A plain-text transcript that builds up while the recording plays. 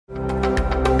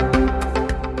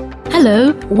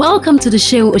Hello, welcome to the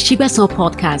Seun Osigbesan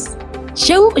Podcast.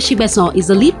 Seun Osigbesan is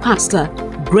the lead pastor,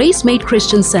 Grace Made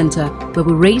Christian Center, where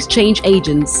we raise change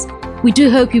agents. We do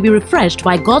hope you'll be refreshed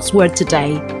by God's word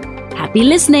today. Happy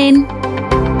listening.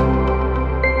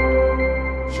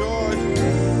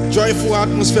 Joyful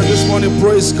atmosphere this morning,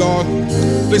 praise God.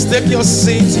 Please take your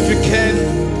seats if you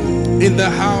can in the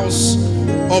house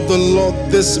of the Lord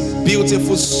this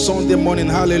beautiful Sunday morning.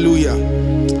 Hallelujah.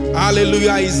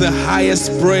 Hallelujah is the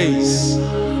highest praise.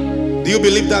 Do you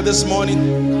believe that this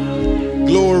morning?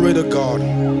 Glory to God.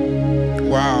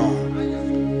 Wow.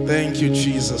 Thank you,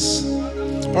 Jesus.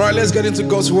 All right, let's get into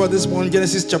God's word this morning.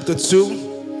 Genesis chapter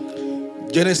 2.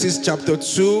 Genesis chapter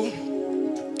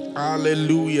 2.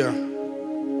 Hallelujah.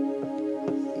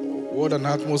 What an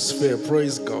atmosphere.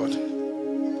 Praise God.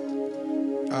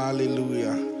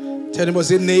 Hallelujah. Tell anybody,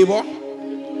 say, neighbor,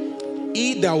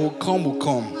 he that will come will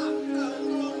come.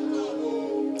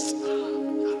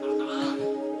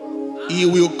 He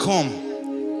will come.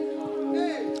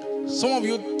 Some of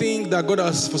you think that God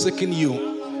has forsaken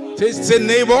you. Say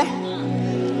neighbor,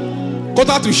 cut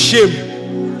out to shame.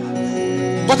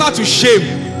 Cut out to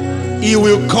shame. He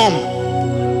will come.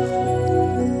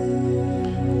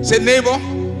 Say neighbor,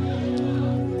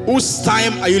 whose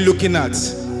time are you looking at?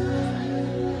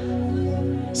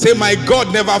 Say, my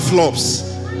God never flops.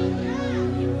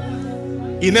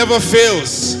 He never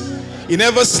fails. He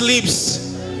never sleeps.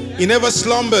 He never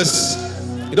slumbers.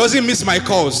 He doesn't miss my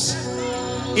calls.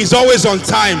 He's always on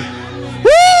time.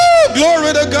 Woo!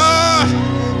 Glory to God.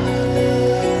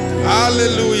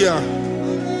 Hallelujah.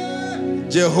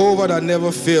 Jehovah that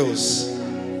never fails.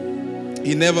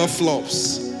 He never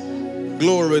flops.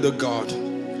 Glory to God.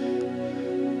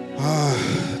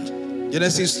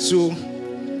 Genesis 2,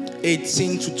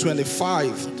 18 to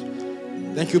 25.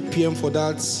 Thank you, PM, for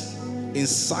that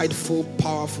insightful,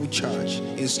 powerful charge.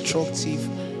 Instructive,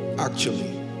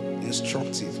 actually.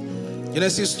 Instructive.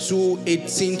 Genesis 2,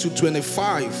 18 to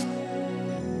 25.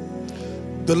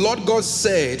 The Lord God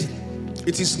said,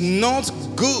 it is not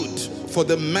good for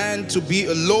the man to be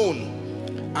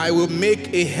alone. I will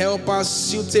make a helper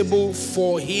suitable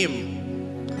for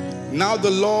him. Now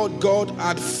the Lord God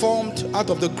had formed out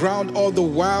of the ground all the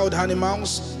wild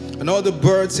animals and all the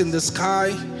birds in the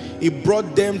sky. He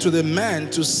brought them to the man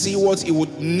to see what he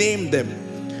would name them.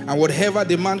 And whatever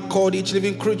the man called each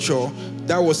living creature,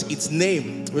 that was its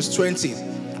name. Verse 20.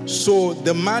 So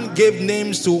the man gave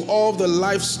names to all the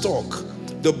livestock,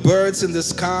 the birds in the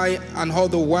sky, and all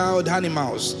the wild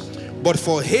animals. But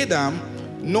for Adam,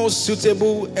 no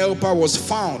suitable helper was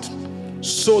found.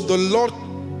 So the Lord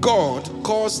God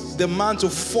caused the man to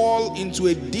fall into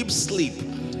a deep sleep.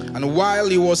 And while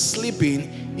he was sleeping,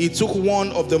 he took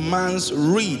one of the man's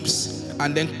ribs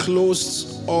and then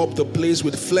closed up the place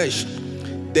with flesh.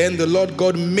 Then the Lord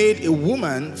God made a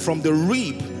woman from the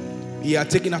rib he had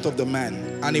taken out of the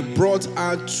man, and he brought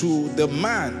her to the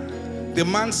man. The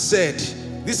man said,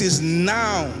 this is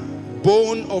now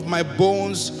bone of my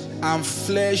bones and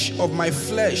flesh of my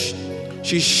flesh.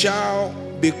 She shall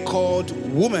be called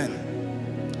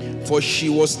woman, for she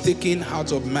was taken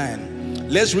out of man.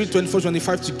 Let's read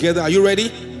 24-25 together. Are you ready?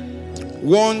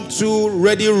 1, 2,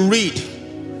 ready, read.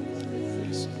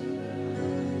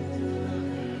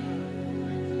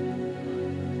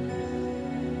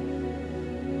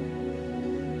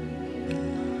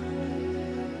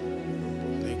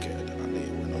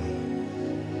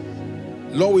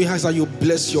 Lord, we ask that you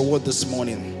bless your word this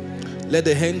morning. Let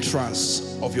the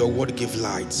entrance of your word give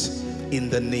light in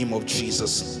the name of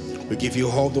Jesus. We give you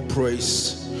all the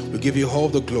praise. We give you all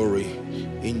the glory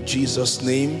in Jesus'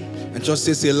 name. And just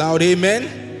say a loud amen.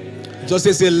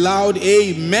 Just say a loud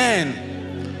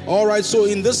amen. All right, so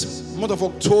in this month of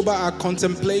October, our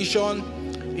contemplation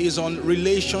is on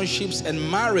relationships and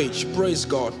marriage. Praise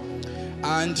God.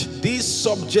 And this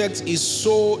subject is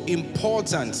so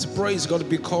important, praise God,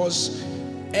 because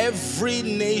every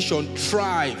nation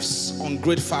thrives on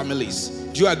great families.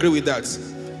 Do you agree with that?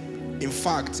 In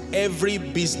fact, every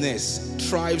business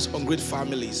thrives on great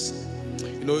families.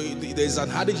 You know, there's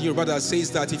an adage in Yoruba that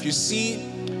says that if you see,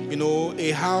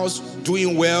 a house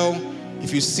doing well,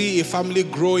 if you see a family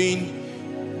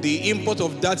growing, the import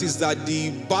of that is that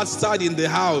the bastard in the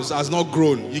house has not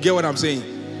grown. You get what I'm saying?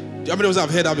 How many of us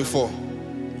have heard that before?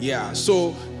 Yeah,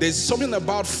 so there's something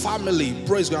about family,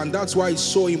 praise God, and that's why it's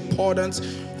so important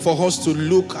for us to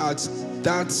look at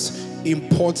that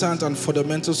important and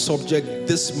fundamental subject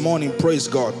this morning, praise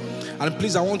God. And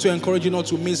please, I want to encourage you not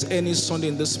to miss any Sunday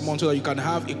in this month so that you can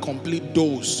have a complete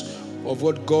dose of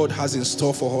what God has in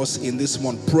store for us in this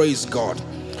month. Praise God.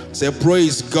 Say,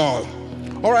 praise God.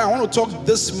 All right, I want to talk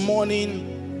this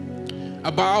morning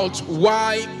about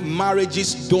why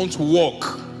marriages don't work.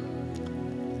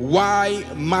 Why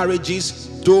marriages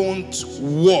don't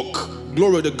work.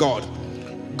 Glory to God.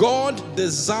 God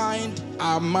designed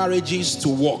our marriages to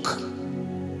work.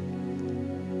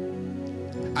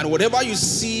 And whatever you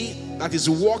see that is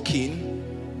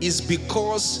working is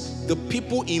because the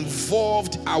people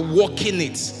involved are working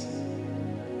it.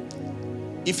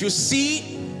 If you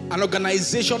see an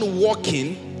organization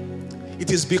working,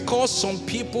 it is because some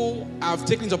people have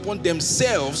taken it upon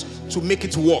themselves to make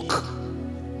it work.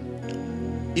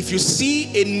 If you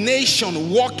see a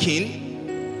nation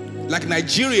working, like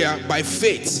Nigeria, by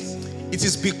faith, it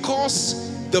is because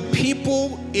the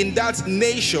people in that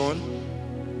nation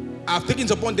have taken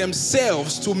it upon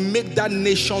themselves to make that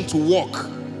nation to work.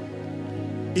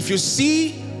 If you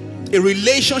see a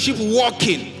relationship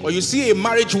working, or you see a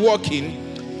marriage working,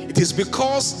 it is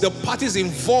because the parties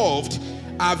involved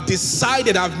have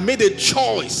decided, have made a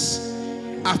choice,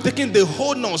 have taken the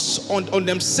onus on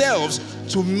themselves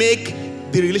to make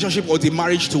the relationship or the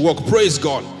marriage to work. Praise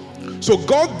God. So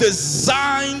God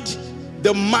designed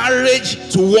the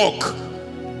marriage to work.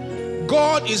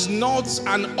 God is not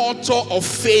an author of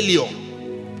failure.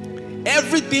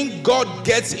 Everything God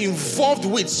gets involved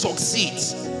with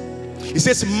succeeds. He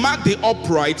says, mark the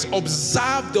upright,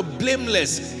 observe the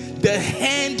blameless. The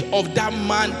hand of that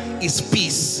man is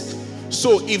peace.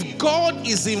 So if God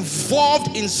is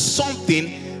involved in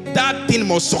something, that thing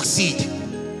must succeed.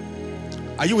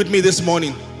 Are you with me this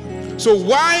morning? So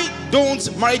why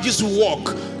don't marriages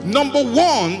work? Number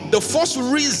one, the first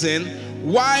reason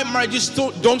why marriages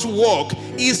don't work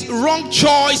is wrong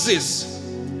choices.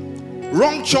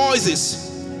 Wrong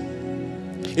choices.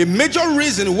 A major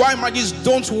reason why marriages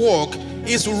don't work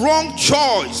is wrong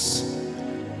choice.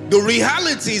 The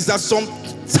reality is that some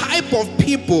type of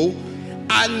people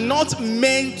are not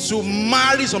meant to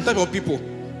marry some type of people,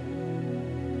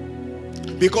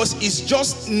 because it's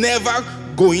just never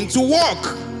going to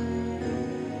work.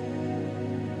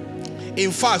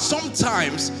 In fact,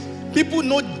 sometimes people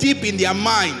know deep in their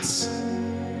minds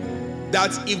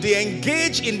that if they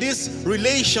engage in this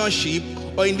relationship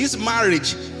or in this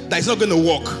marriage, that it's not going to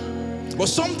work. But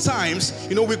sometimes,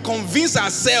 we convince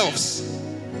ourselves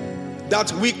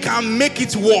that we can make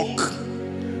it work.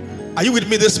 Are you with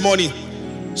me this morning?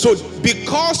 So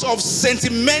because of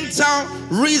sentimental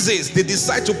reasons, they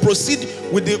decide to proceed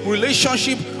with the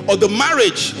relationship or the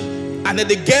marriage, and then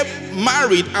they get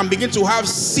married and begin to have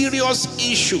serious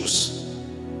issues.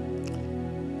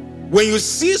 When you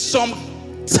see some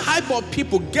type of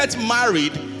people get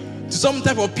married to some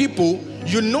type of people,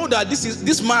 you know that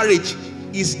this marriage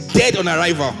is dead on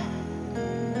arrival.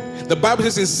 The Bible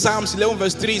says in Psalms 11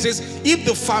 verse 3, it says, if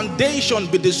the foundation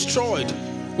be destroyed,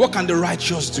 what can the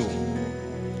righteous do?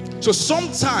 So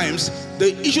sometimes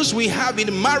the issues we have in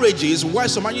marriages, why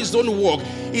some marriages don't work,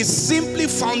 is simply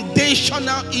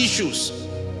foundational issues.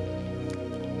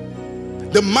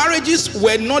 The marriages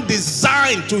were not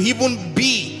designed to even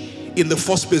be in the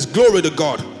first place. Glory to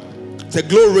God. Say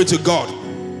glory to God.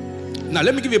 Now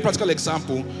let me give you a practical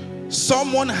example.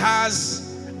 Someone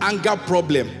has anger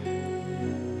problem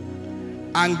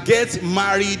and gets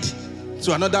married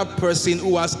to another person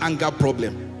who has anger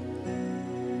problem.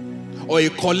 Or a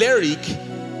choleric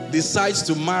decides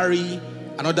to marry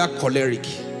another choleric.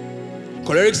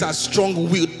 Cholerics are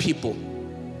strong-willed people.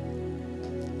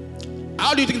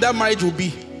 How do you think that marriage will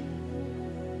be?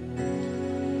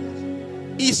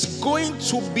 It's going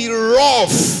to be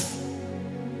rough,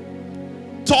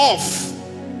 tough,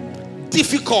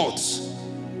 difficult.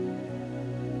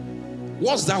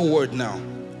 What's that word now?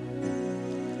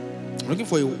 I'm looking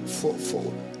for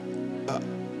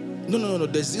no.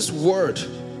 There's this word.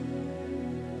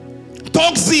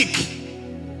 Toxic.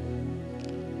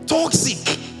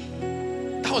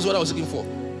 That was what I was looking for.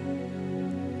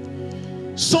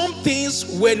 Some things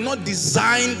were not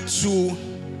designed to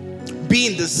be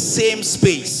in the same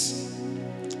space.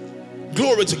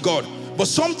 Glory to God. But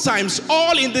sometimes,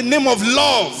 all in the name of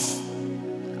love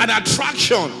and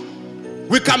attraction,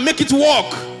 we can make it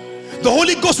work. The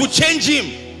Holy Ghost will change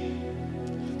him.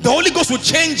 The Holy Ghost will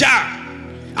change her.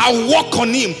 I'll work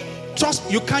on him. Trust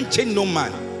me, you can't change no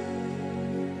man.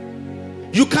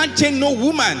 You can't change no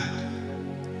woman.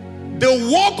 The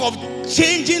work of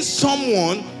changing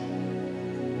someone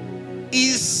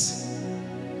is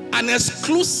an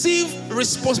exclusive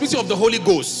responsibility of the Holy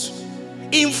Ghost.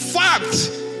 In fact,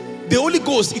 the Holy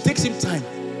Ghost, it takes him time.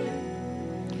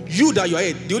 You that you are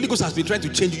here, the Holy Ghost has been trying to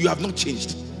change you. You have not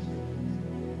changed.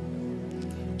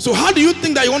 So how do you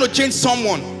think that you want to change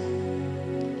someone?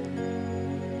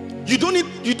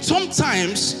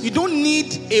 Sometimes you don't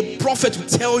need a prophet to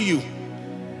tell you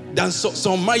then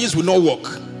some marriages will not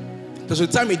work. There's a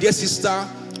time a dear sister,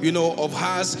 of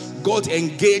hers got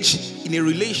engaged in a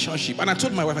relationship. And I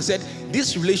told my wife, I said,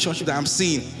 this relationship that I'm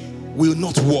seeing will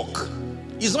not work.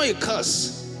 It's not a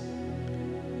curse.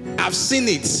 I've seen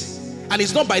it. And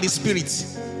it's not by the Spirit.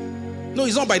 No,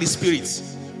 it's not by the Spirit.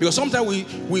 Because sometimes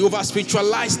we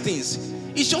over-spiritualize things.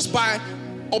 It's just by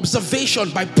observation,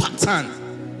 by pattern.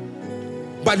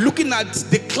 By looking at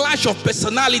the clash of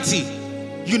personality.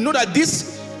 You know that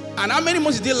this, and how many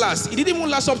months did it last? It didn't even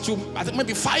last up to, I think,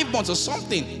 maybe 5 months or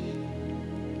something.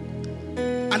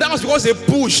 And that was because they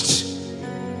pushed.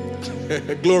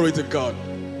 Glory to God.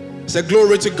 Say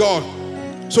glory to God.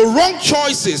 So wrong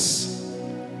choices.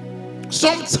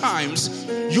 Sometimes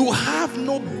you have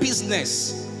no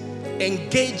business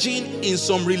engaging in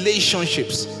some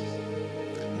relationships,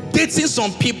 dating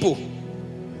some people,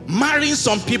 marrying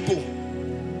some people.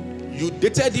 You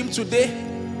dated him today,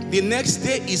 the next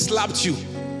day he slapped you.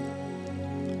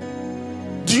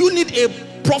 Do you need a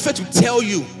prophet to tell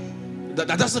you that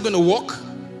that's not going to work?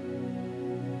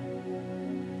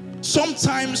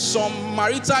 Sometimes some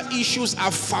marital issues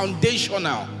are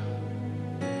foundational.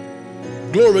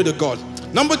 Glory to God.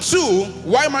 Number 2,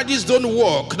 why marriages don't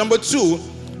work. Number 2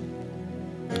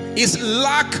 is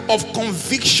lack of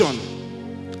conviction.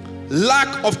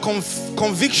 Lack of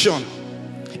conviction.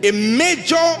 A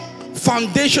major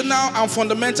foundational and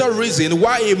fundamental reason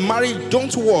why a marriage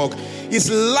don't work is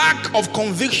lack of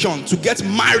conviction to get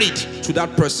married to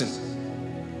that person.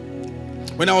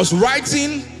 When I was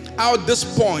writing out this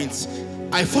point,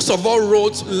 I first of all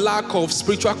wrote lack of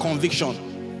spiritual conviction.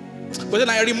 But then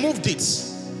I removed it.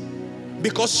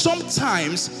 Because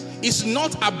sometimes it's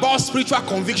not about spiritual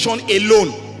conviction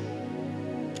alone.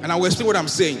 And I will explain what I'm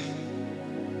saying.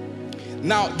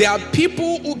 Now, there are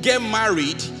people who get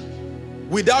married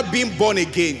without being born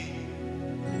again.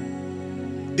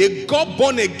 They got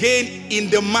born again in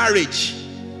the marriage.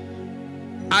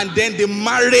 And then the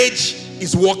marriage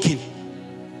is working.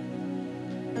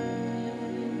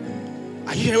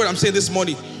 Are you hearing what I'm saying this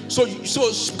morning? So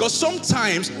because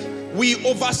sometimes we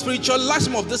over-spiritualize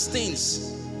some of these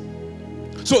things.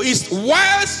 So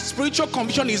while spiritual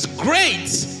conviction is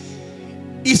great,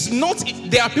 it's not.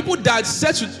 There are people that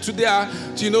said to their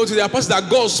pastor that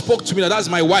God spoke to me, that's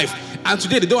my wife, and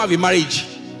today they don't have a marriage.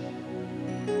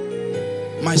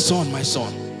 My son,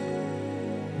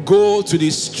 go to the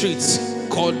streets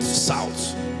called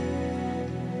South,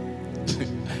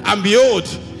 and behold,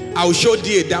 I will show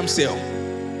thee a damsel.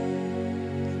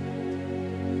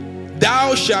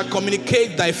 Thou shalt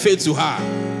communicate thy faith to her.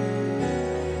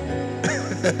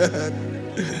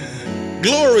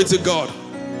 Glory to God.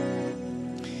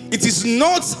 It is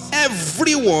not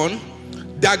everyone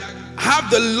that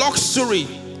have the luxury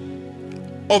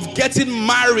of getting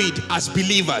married as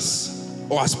believers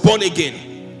or as born again.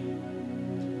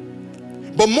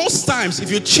 But most times, if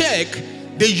you check,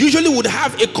 they usually would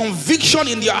have a conviction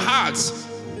in their hearts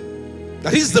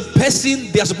that is the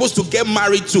person they are supposed to get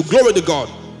married to. Glory to God.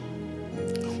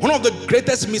 One of the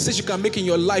greatest mistakes you can make in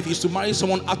your life is to marry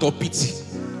someone out of pity.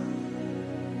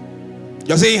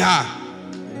 You're saying,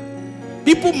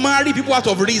 people marry people out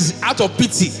of reason, out of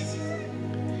pity.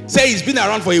 Say he's been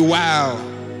around for a while.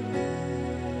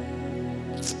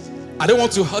 I don't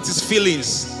want to hurt his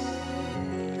feelings.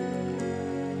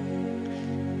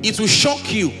 It will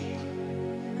shock you.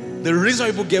 The reason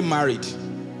people get married,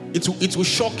 it will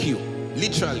shock you,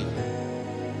 literally.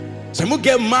 Some people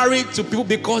get married to people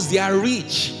because they are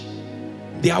rich,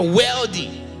 they are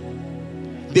wealthy,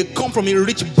 they come from a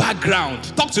rich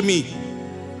background. Talk to me.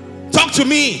 Talk to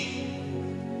me.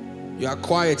 You are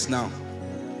quiet now.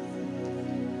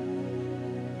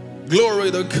 Glory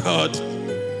to God.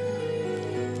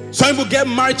 Some people get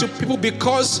married to people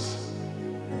because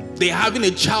they're having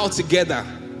a child together.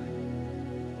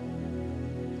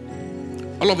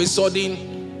 All of a sudden,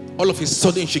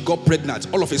 she got pregnant.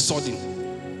 All of a sudden.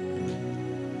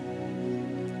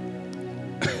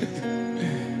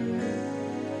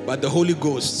 But the Holy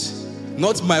Ghost,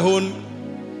 not my own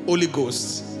Holy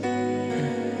Ghost.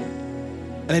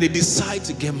 And then they decide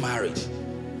to get married.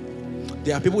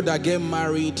 There are people that get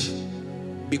married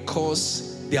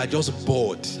because they are just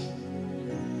bored.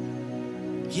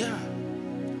 Yeah,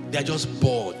 they are just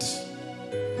bored.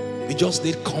 They just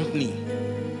need company.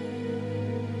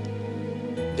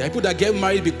 There are people that get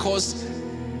married because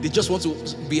they just want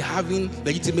to be having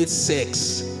legitimate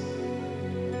sex.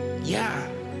 Yeah.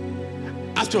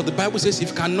 After all, the Bible says if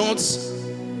you cannot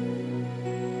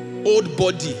hold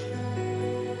body,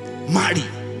 marry.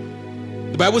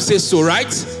 The Bible says so,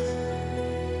 right?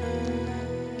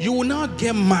 You will not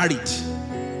get married.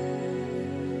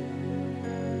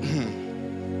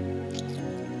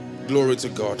 Glory to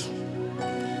God.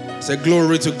 Say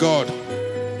glory to God.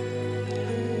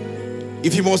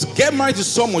 If you must get married to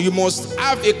someone, you must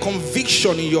have a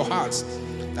conviction in your heart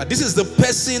that this is the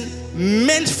person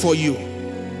meant for you.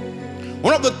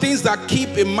 One of the things that keep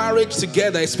a marriage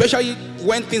together, especially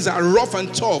when things are rough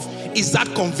and tough, is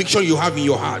that conviction you have in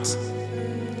your heart.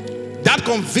 That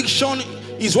conviction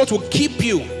is what will keep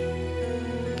you,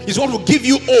 is what will give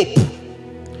you hope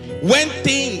when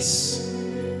things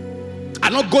are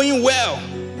not going well.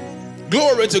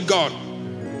 Glory to God.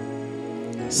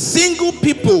 Single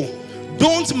people,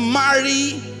 don't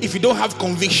marry if you don't have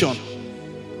conviction.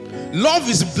 Love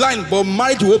is blind, but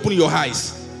marriage will open your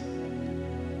eyes.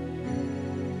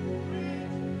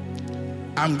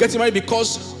 I'm getting married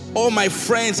because all my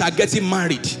friends are getting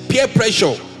married. Peer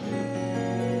pressure.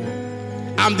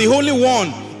 I'm the only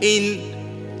one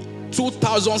in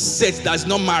 2,000 sets that's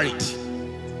not married.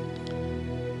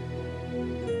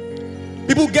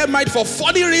 People get married for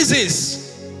 40 reasons.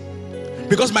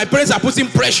 Because my parents are putting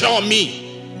pressure on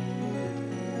me.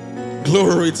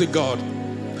 Glory to God.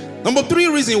 Number 3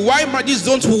 reason why marriages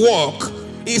don't work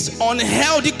is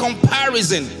unhealthy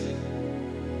comparison.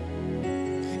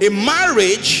 A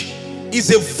marriage is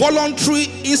a voluntary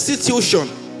institution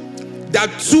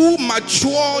that 2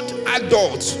 matured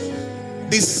adults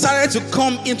decided to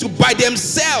come into by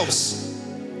themselves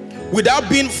without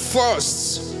being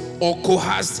forced or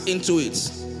coerced into it.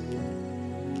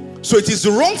 So it is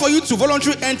wrong for you to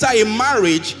voluntarily enter a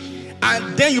marriage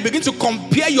and then you begin to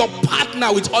compare your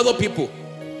partner with other people.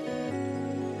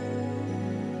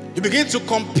 You begin to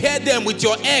compare them with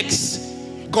your ex,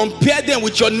 compare them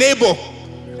with your neighbor,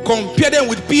 compare them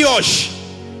with Piosh,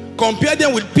 compare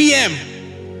them with PM.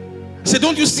 Say,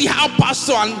 don't you see how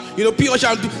pastor and Piosh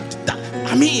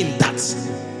and that's.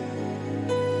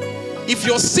 If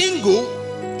you're single,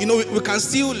 we can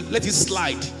still let it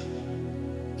slide.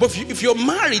 But if you're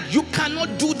married, you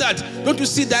cannot do that. Don't you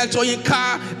see that in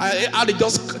car? How they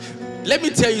just. Let me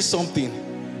tell you something.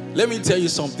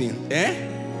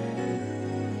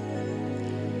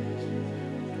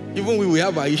 Even we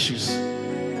have our issues.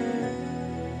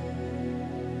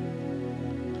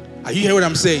 Are you hearing what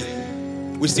I'm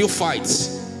saying? We still fight.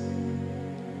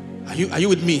 Are you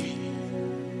with me?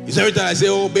 It's every time I say,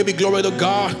 oh, baby, glory to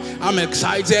God, I'm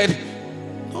excited.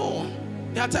 No.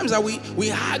 There are times that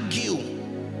we argue.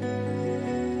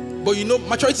 But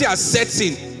maturity has set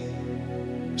in.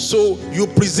 So you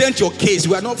present your case.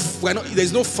 We're not,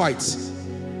 there's no fight.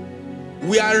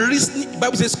 We are reasoning. The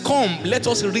Bible says, come, let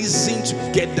us reason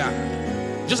together.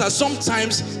 Just as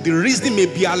sometimes the reasoning may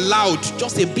be allowed,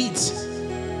 just a bit.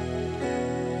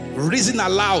 Reason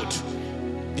aloud.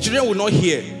 The children will not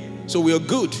hear. So we are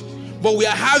good. But we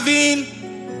are having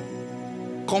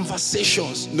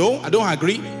conversations. No, I don't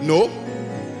agree. No.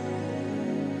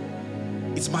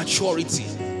 It's maturity.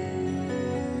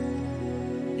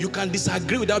 You can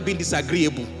disagree without being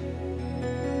disagreeable.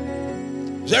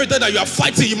 So every time that you are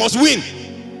fighting, you must win.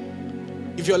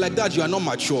 If you're like that, you are not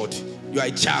matured. You are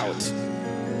a child.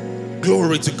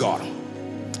 Glory to God.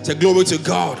 Say glory to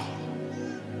God.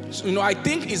 So, I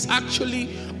think it's actually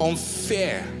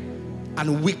unfair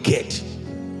and wicked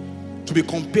to be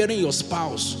comparing your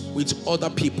spouse with other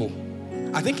people.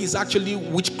 I think it's actually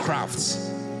witchcraft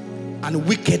and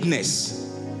wickedness.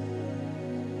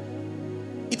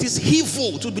 It is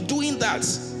evil to be doing that.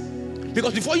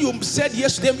 Because before you said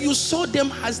yes to them, you saw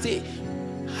them as they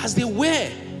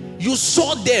were. You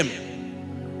saw them.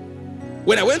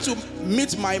 When I went to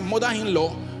meet my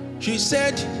mother-in-law, she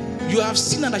said, you have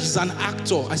seen her that she's an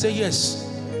actor. I said, yes.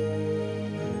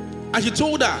 And she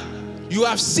told her, you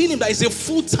have seen him that he's a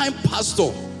full-time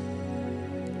pastor.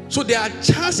 So there are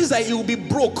chances that he will be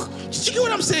broke. Did you get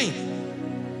what I'm saying?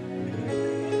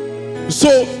 So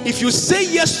if you say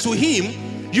yes to him,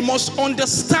 you must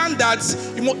understand that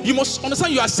you must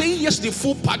understand you are saying yes to the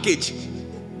full package.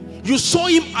 You saw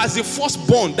him as the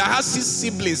firstborn that has 6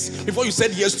 siblings before you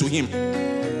said yes to him.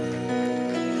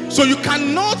 So you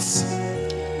cannot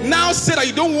now say that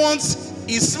you don't want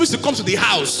his siblings to come to the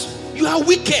house. You are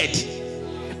wicked.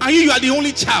 And you are the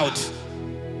only child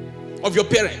of your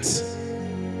parents.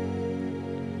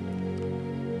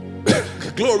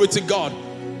 Glory to God.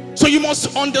 So you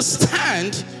must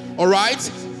understand, all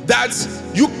right, that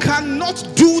you cannot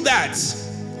do that.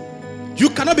 You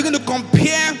cannot begin to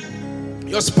compare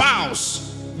your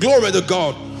spouse, glory to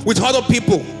God, with other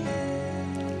people.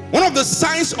 One of the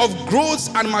signs of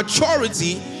growth and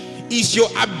maturity is your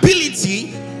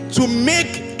ability to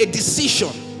make a decision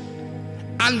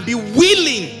and be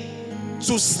willing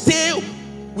to stay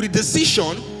with the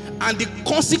decision and the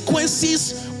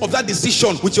consequences of that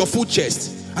decision with your full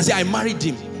chest. And say, I married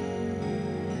him.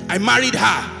 I married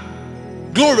her.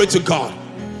 Glory to God.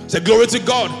 Say glory to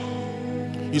God.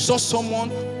 You saw someone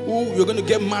who you're going to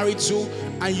get married to,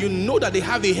 and you know that they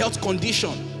have a health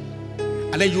condition,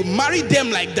 and then you marry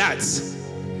them like that,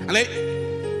 and then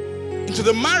into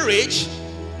the marriage,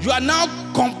 you are now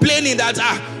complaining that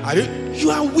you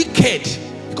are wicked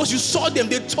because you saw them.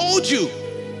 They told you.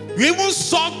 You even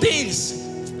saw things.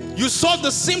 You saw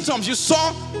the symptoms. You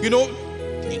saw,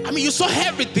 you saw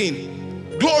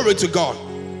everything. Glory to God.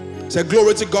 Say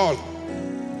glory to God.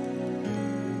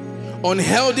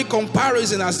 Unhealthy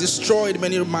comparison has destroyed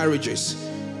many marriages.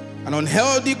 An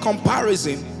unhealthy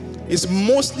comparison is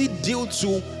mostly due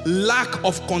to lack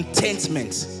of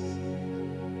contentment,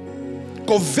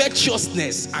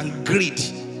 covetousness, and greed.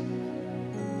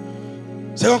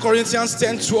 2 Corinthians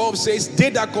 10:12 says, they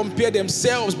that compare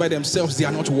themselves by themselves, they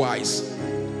are not wise.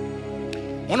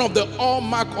 One of the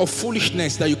hallmark of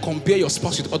foolishness that you compare your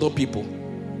spouse with other people.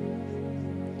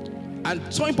 And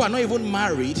some people are not even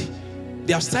married.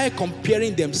 They have started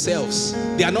comparing themselves.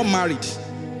 They are not married.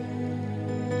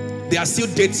 They are still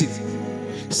dating.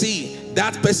 See,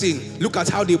 that person, look at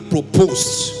how they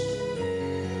proposed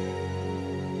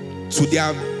to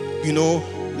their,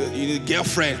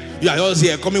 girlfriend. You are just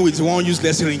here coming with one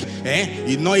useless ring.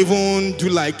 You not even do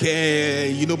like,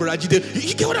 Barajide.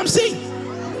 You get what I'm saying?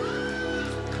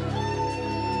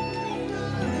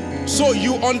 So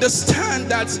you understand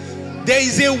that there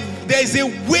is a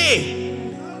way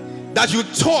that you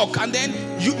talk, and then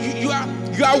you are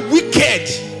wicked.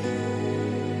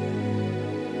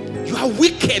 You are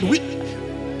wicked.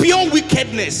 Pure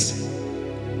wickedness.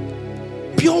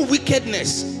 Pure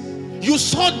wickedness. You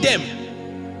saw them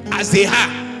as they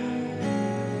are.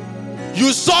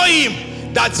 You saw him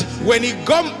that when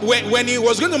he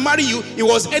was going to marry you, it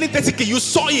was any 30K. You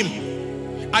saw him.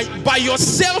 And by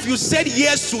yourself, you said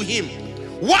yes to him.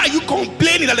 Why are you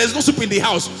complaining that there's no soup in the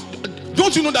house?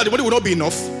 Don't you know that the money will not be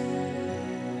enough?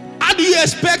 How do you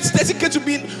expect 30K to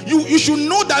be? You should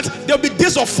know that there will be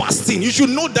days of fasting. You should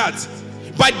know that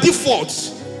by default.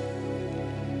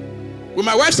 When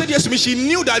my wife said yes to me, she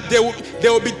knew that there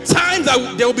will be times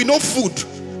that there will be no food.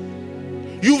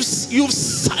 You've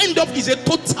signed up. Is a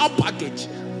total package.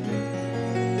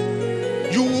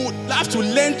 You will have to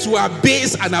learn to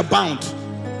abase and abound.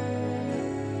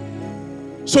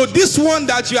 So this one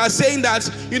that you are saying that,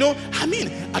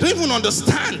 I don't even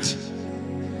understand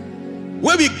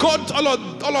where we got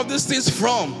all of these things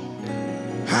from.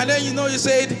 And then you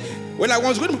said, when I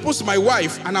was going to propose to my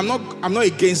wife, and I'm not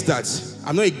against that.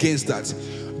 I'm not against that.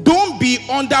 Don't be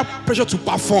under pressure to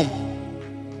perform.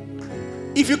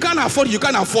 If you can't afford it, you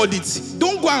can't afford it.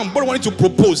 Don't go and borrow money to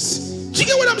propose. Do you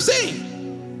get what I'm saying?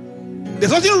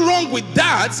 There's nothing wrong with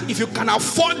that. If you can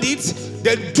afford it,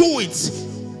 then do it.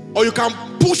 Or you can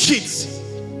push it.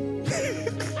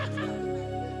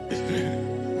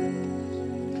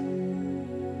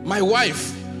 My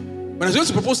wife, when I was going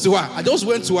to propose to her, I just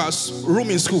went to her room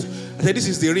in school. I said, this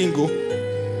is the ring.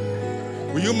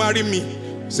 Will you marry me?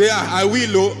 Say, I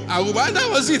will. I will. And that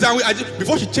was it.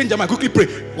 Before she changed her mind, I quickly pray.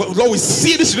 Lord, we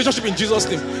see this relationship in Jesus'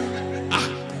 name.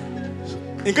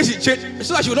 In case she changed,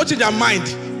 so that she will not change her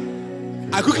mind.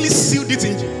 I quickly sealed it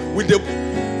with the.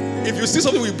 If you see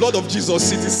something with blood of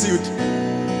Jesus, it is sealed.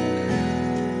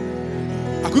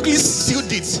 I quickly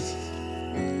sealed it.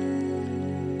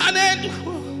 And then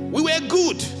we were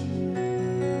good.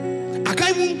 I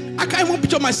can't even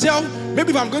picture myself. Maybe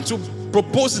if I'm going to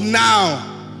propose now,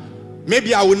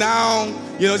 maybe I will now,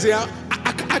 say,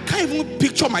 I can't even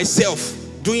picture myself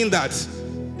doing that.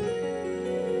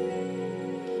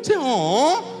 Say,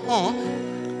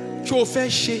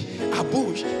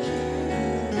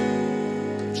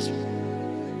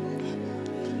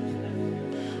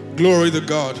 glory to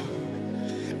God.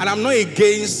 And I'm not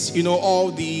against,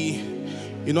 all the,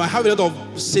 I have a lot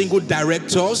of single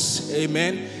directors.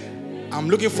 Amen. I'm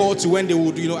looking forward to when they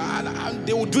would, they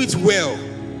will do it well.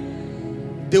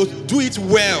 They will do it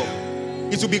well.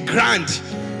 It will be grand.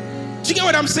 Do you get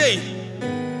what I'm saying?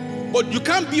 But you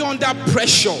can't be under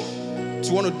pressure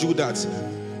to want to do that.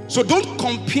 So don't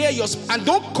compare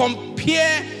don't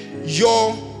compare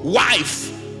your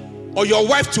wife or your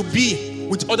wife to be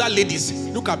with other ladies.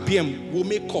 Look at PM, we'll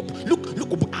make up. Look.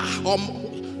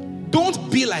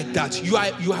 Don't be like that. You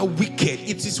are wicked.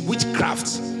 It is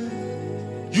witchcraft.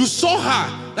 You saw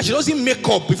her that she doesn't make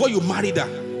up before you married her.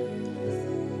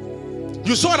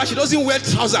 You saw that she doesn't wear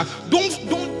trousers. Don't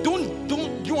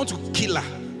you want to kill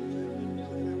her?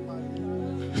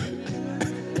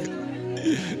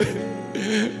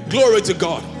 Glory to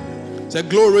God. Say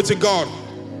glory to God.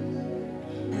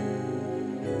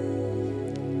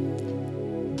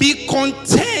 Be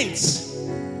content.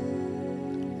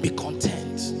 Be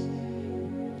content.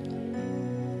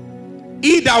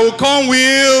 that will come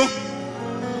will.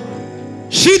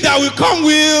 She that will come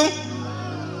will.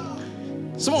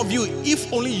 Some of you,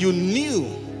 if only you knew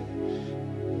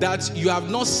that you have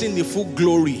not seen the full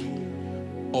glory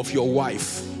of your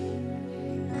wife,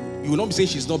 you will not be saying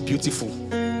she's not beautiful.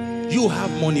 You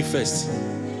have money first.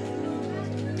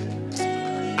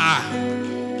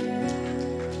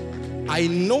 I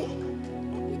know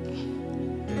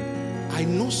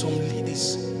some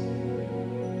ladies,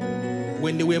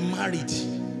 when they were married, do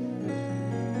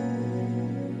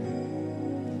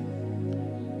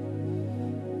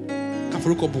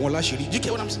you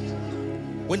get what I'm saying?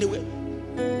 When they were,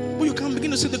 well, you can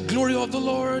begin to see the glory of the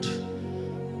Lord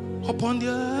upon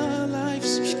their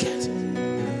lives. You get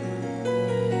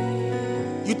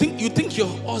it? You think your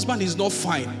husband is not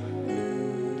fine?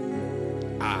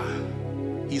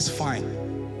 He's fine.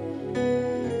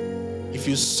 If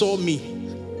you saw me,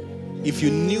 if you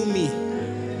knew me,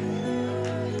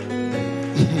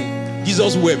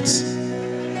 Jesus wept.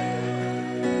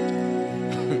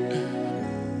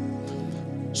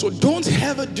 So don't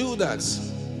ever do that.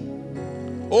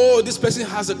 Oh, this person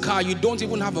has a car. You don't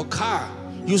even have a car.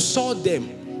 You saw them.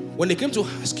 When they came to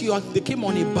ask you, they came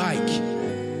on a bike.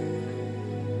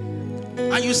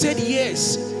 And you said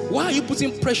yes. Why are you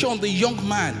putting pressure on the young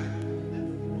man?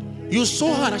 You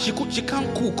saw her that she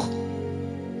can't cook.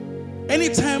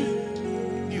 Anytime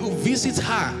you visit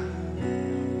her,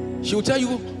 she will tell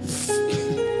you.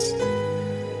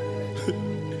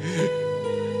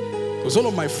 It was one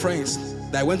of my friends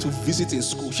that I went to visit in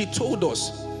school. She told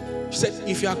us, she said,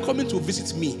 if you are coming to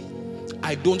visit me,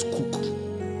 I don't cook.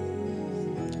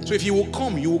 So if you will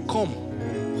come, you will come.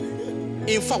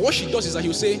 In fact, what she does is that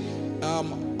he'll say,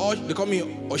 they call me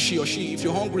Oshi. If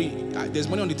you're hungry, there's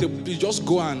money on the table. Please just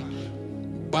go and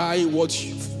buy what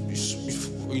you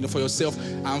know for yourself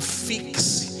and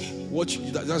fix what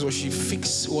that's what she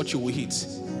fix what you will eat.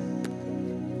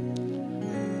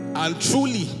 And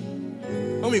truly,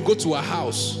 when we go to her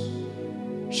house,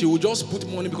 she will just put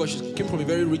money because she came from a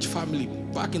very rich family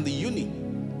back in the uni.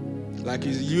 Like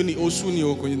it's uni,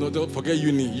 don't forget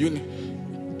uni.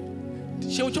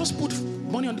 She will just put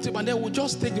money on the table and then we'll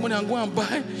just take the money and go and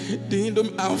buy the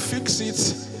indomie and fix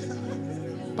it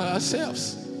by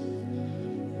ourselves.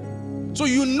 So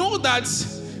you know that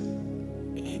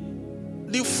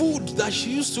the food that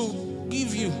she used to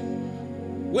give you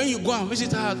when you go and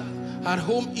visit her at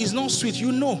home is not sweet.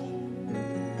 You know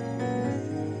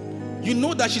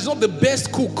that she's not the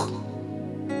best cook,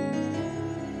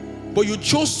 but you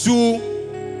chose to.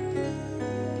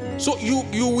 So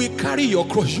you will carry your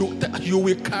cross. You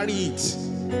will carry it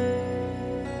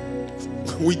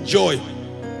with joy.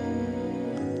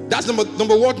 That's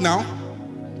number one now.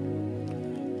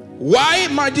 Why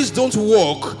marriages don't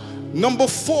work? Number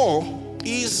 4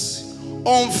 is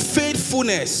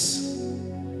unfaithfulness.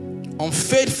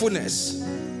 Unfaithfulness.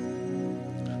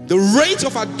 The rate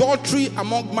of adultery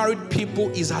among married people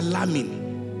is alarming.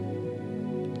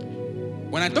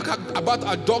 When I talk about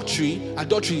adultery,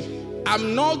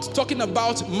 I'm not talking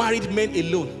about married men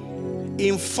alone.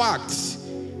 In fact,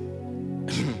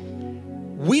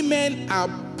 women are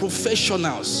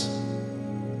professionals.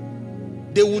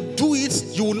 They will do it,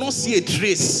 you will not see a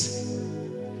trace.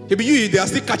 Maybe they are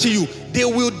still catching you. They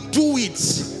will do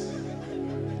it.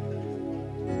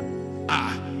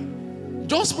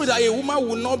 Just pray that a woman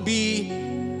will not be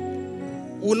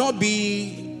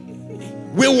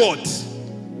wayward.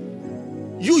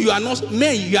 You are not,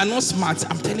 men, you are not smart,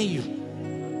 I'm telling you.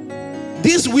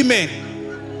 These women,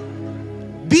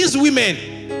 they used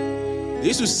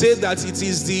to say that it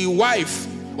is the wife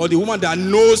or the woman that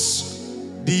knows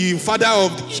the father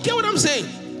of the, you get what I'm saying?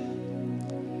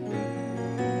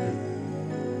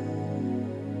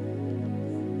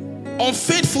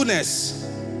 Unfaithfulness.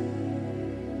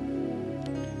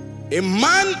 A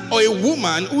man or a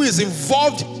woman who is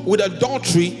involved with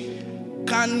adultery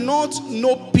cannot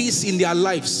know peace in their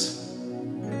lives.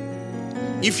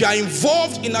 If you are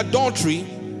involved in adultery,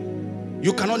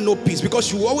 you cannot know peace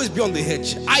because you will always be on the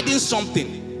edge, hiding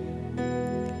something.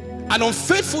 And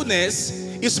unfaithfulness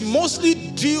is mostly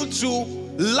due to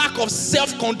lack of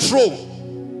self-control.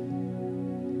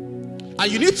 And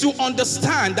you need to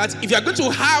understand that if you are going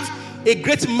to have a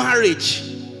great marriage,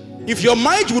 if your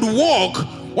marriage would work,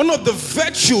 one of the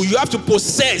virtues you have to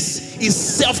possess is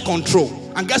self-control.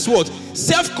 And guess what?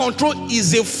 Self-control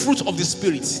is a fruit of the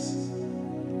Spirit.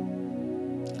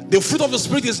 The fruit of the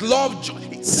Spirit is love.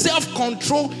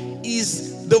 Self-control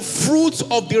is the fruit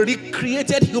of the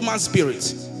recreated human spirit.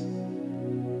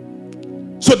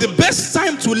 So the best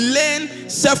time to learn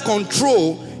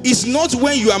self-control is not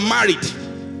when you are married.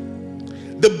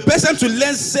 The best time to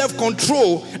learn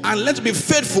self-control and learn to be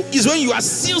faithful is when you are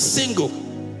still single.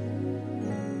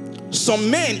 Some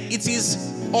men, it is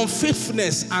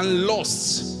unfaithfulness and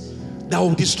lust that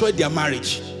will destroy their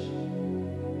marriage.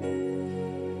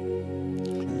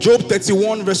 Job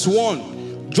 31 verse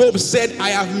 1. Job said, I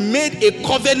have made a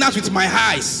covenant with my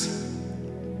eyes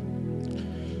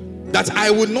that I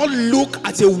will not look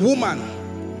at a woman,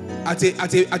 at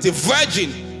a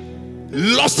virgin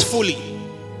lustfully.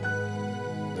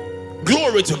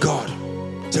 Glory to God.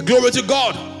 Say glory to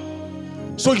God.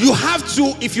 So you have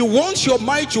to, if you want your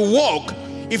marriage to work,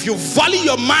 if you value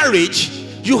your marriage,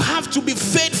 you have to be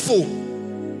faithful.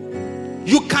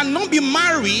 You cannot be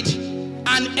married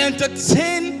and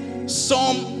entertain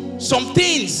some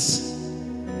things.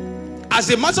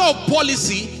 As a matter of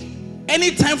policy,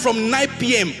 anytime from 9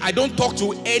 p.m., I don't talk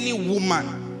to any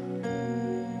woman.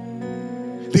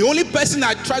 The only person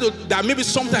I try to, that maybe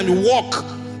sometimes walk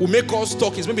will make us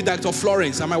talk is maybe Dr.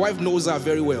 Florence, and my wife knows her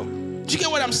very well. Do you get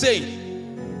what I'm saying?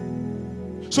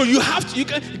 So you have to, you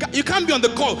can't be on the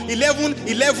call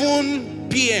 11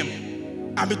 p.m.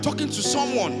 and be talking to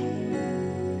someone.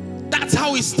 That's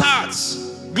how it starts.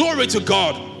 Glory to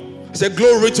God. Say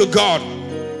glory to God.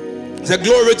 Say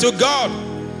glory to God.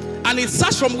 And it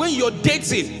starts from when you're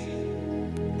dating.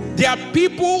 There are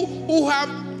people who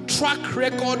have track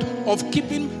record of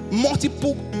keeping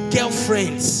multiple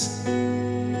girlfriends,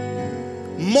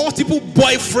 multiple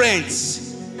boyfriends.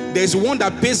 There's one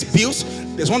that pays bills,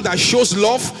 there's one that shows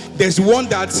love, there's one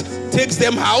that takes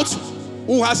them out,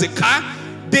 who has a car.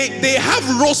 They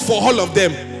have roles for all of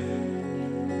them.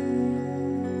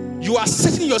 You are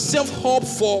setting yourself up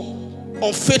for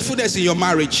unfaithfulness in your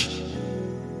marriage.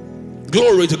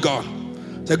 Glory to God.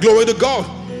 Say glory to God.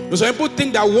 Some people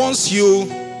think that once you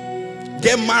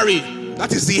get married,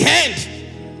 that is the end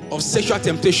of sexual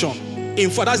temptation. In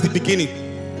fact, that's the beginning.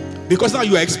 Because now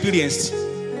you are experienced.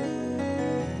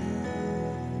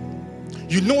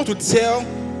 You know what to tell.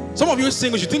 Some of you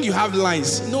singles, you think you have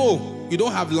lines. No, you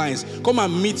don't have lines. Come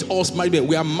and meet us, my dear.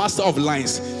 We are master of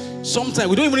lines. Sometimes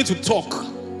we don't even need to talk.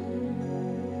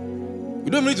 We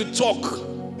don't even need to talk.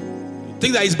 You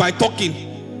think that is by talking.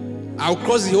 I'll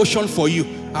cross the ocean for you.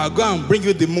 I'll go and bring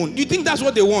you the moon. Do you think that's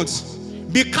what they want?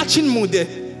 Be catching moon there.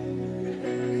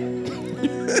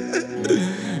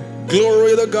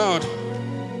 Glory to God.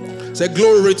 Say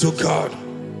glory to God.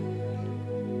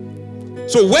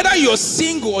 So whether you're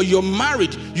single or you're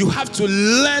married, you have to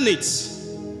learn it.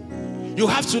 You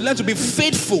have to learn to be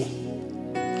faithful.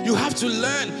 You have to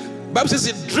learn. The Bible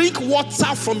says, drink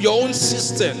water from your own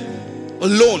cistern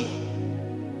alone.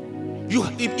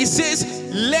 It says,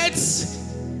 let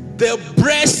the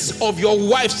breast of your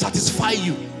wife satisfy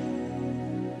you.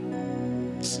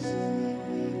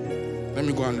 Let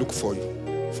me go and look for you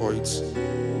for it.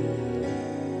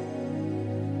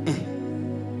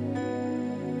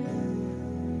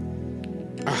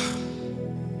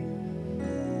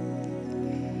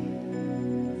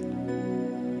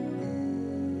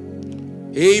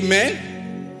 Amen.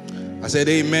 I said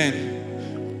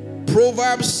amen.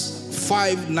 Proverbs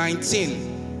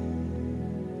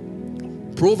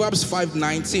 5:19. Proverbs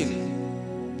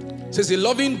 5:19 says, a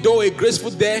loving doe, a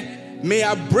graceful there, may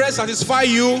her breast satisfy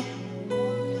you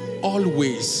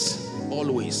always.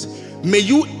 Always. May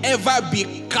you ever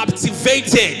be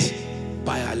captivated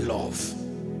by her love.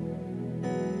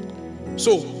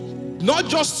 So, not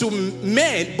just to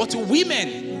men, but to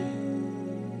women.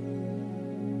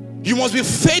 You must be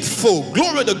faithful.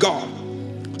 Glory to God.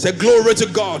 Say glory to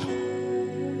God.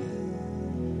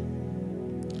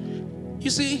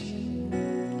 You see,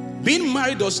 being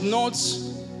married does not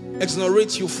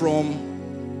exonerate you from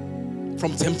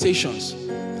temptations.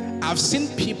 I've seen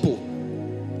people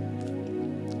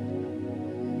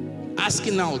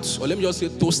asking out, or let me just say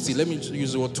toasting. Let me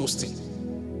use the word toasting.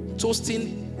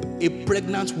 Toasting a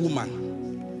pregnant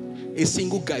woman. A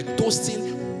single guy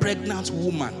toasting pregnant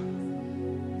woman.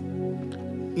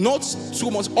 Not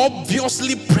too much,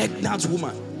 obviously pregnant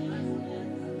woman.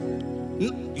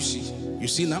 You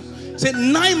see now? Say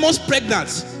 9 months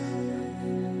pregnant.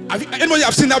 Anybody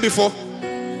have seen that before?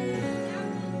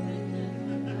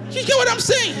 You get what I'm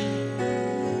saying?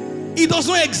 It does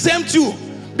not exempt you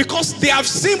because they have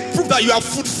seen proof that you are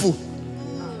fruitful.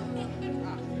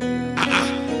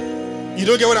 You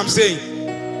don't get what I'm saying?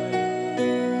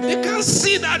 They can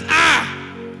see that.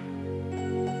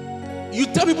 You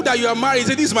tell people that you are married,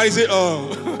 say this man, say,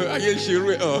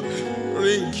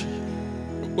 ring.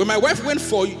 When my wife went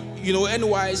for,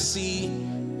 NYC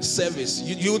service,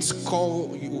 you'd call,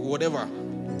 whatever.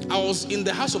 I was in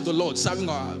the house of the Lord serving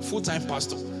a full-time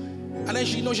pastor. And then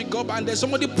she got back and then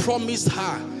somebody promised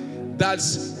her that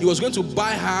he was going to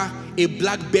buy her a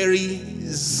BlackBerry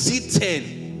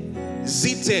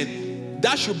Z10.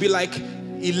 That should be like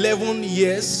 11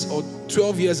 years or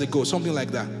 12 years ago, something like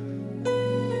that.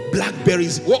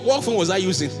 Blackberries. What phone was I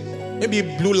using? Maybe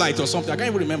Blue Light or something. I can't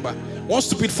even remember. One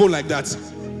stupid phone like that.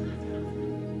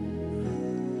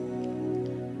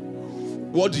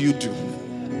 What do?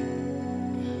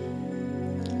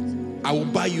 I will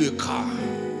buy you a car.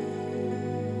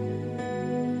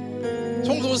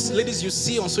 Some of those ladies you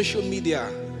see on social media,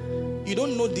 you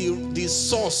don't know the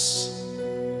source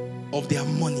of their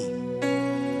money.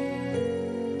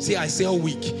 Say, I sell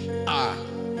wig.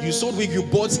 You sold wig, you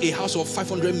bought a house of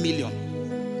 500 million.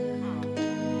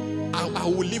 I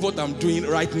will leave what I'm doing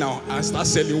right now and start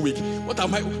selling wig. What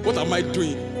am I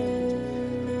doing?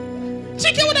 Do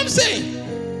you get what I'm saying?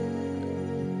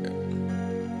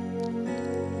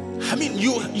 I mean,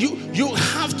 you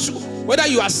have to, whether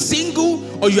you are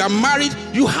single or you are married,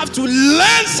 you have to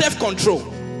learn self-control.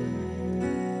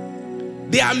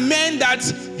 There are men that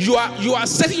you are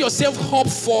setting yourself up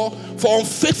for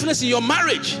unfaithfulness in your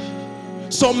marriage.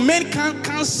 Some men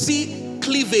can't see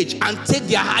cleavage and take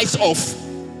their eyes off.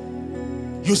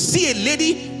 You see a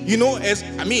lady,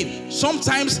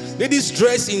 sometimes ladies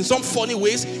dress in some funny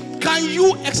ways. Can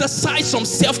you exercise some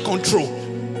self-control?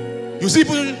 You see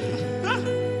people,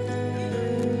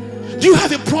 do you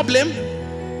have a problem?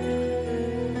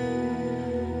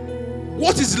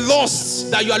 What is lost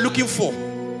that you are looking for?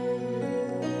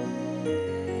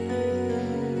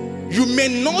 You may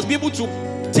not be able to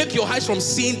take your eyes from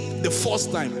seeing the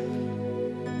first time.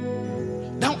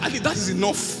 Now, that is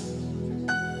enough.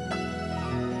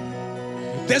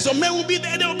 There's some men who will be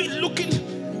there, they will be looking.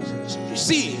 You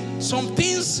see, some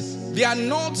things, you are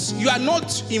not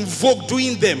in vogue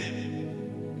doing them.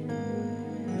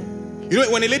 You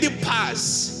know, when a lady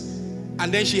passes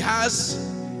and then she has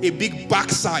a big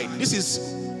backside, this is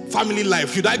family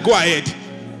life. Should I go ahead?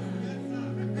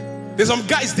 There's some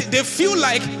guys, they feel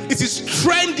like it is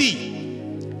trendy.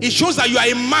 It shows that you are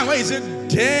a man. When you say,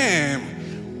 damn,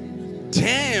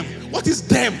 what is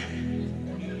damn?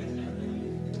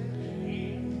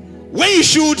 When you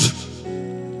should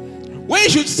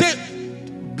say,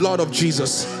 blood of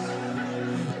Jesus,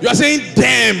 you are saying,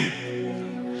 damn.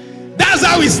 That's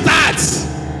how it starts.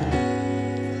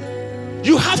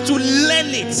 You have to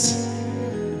learn it.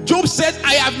 Job said,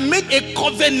 I have made a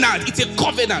covenant. It's a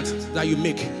covenant that you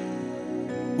make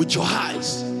with your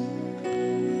eyes.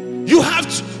 You have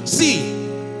to see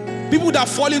people that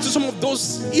fall into some of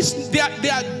those, they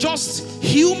are just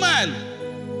human.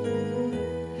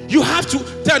 You have to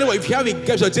tell them, if you have a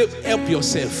girl, help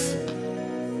yourself.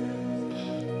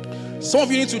 Some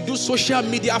of you need to do social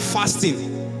media fasting.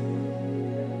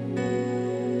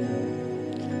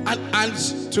 And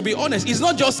to be honest, it's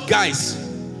not just guys.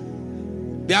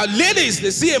 There are ladies,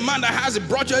 they see a man that has a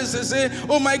brochure, they say,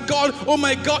 oh my God,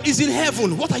 he's in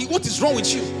heaven. What is wrong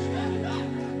with you?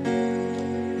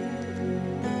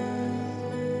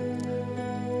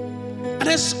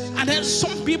 And then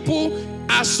some people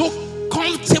are so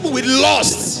comfortable with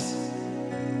lust.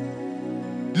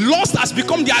 Lust has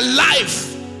become their life.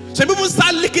 Some people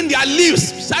start licking their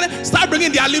lips, start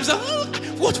bringing their lips.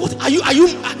 What are you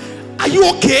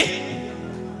okay?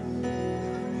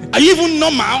 Are you even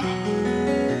normal?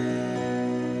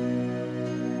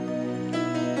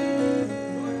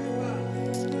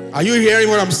 Are you hearing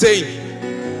what I'm saying?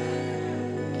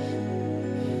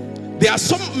 There are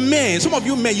some of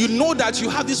you men, you know that you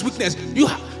have this weakness. There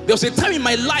was a time in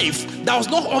my life that I was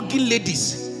not hugging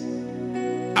ladies.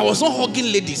 I was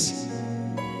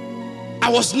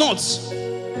not.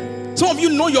 Some of you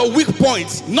know your weak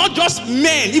points. Not just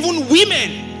men, even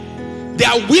women. There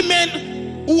are women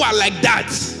who are like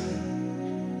that.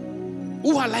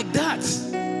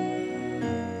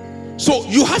 So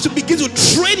you have to begin to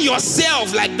train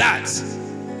yourself like that.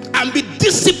 And be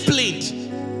disciplined.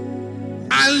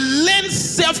 And learn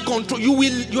self-control.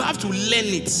 You have to learn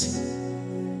it.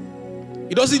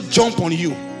 It doesn't jump on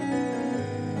you.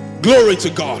 Glory to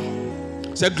God.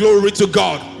 Say glory to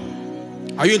God.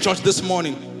 Are you in church this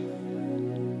morning?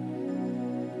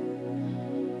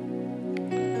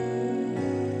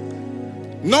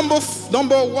 Number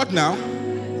what now?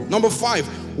 Number 5.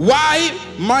 Why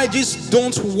marriages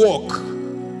don't work.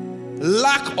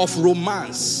 Lack of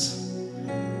romance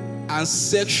and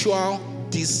sexual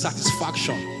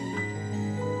dissatisfaction.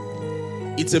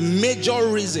 It's a major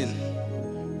reason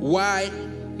why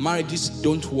marriages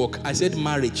don't work. I said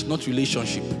marriage, not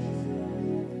relationship.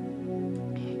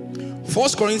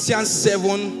 1 Corinthians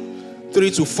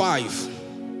 7:3-5.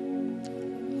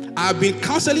 I've been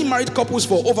counseling married couples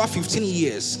for over 15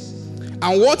 years.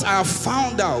 And what I have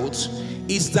found out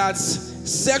is that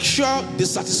sexual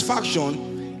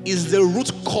dissatisfaction is the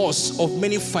root cause of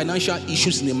many financial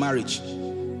issues in a marriage.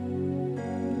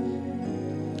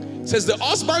 It says the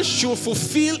husband should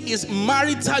fulfill his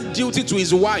marital duty to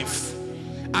his wife,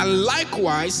 and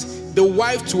likewise the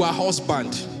wife to her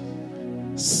husband.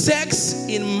 Sex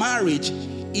in marriage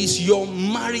is your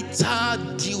marital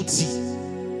duty.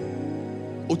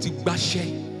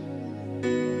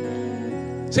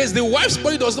 Says the wife's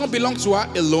body does not belong to her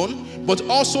alone, but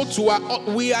also to her.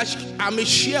 I'm a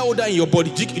shareholder in your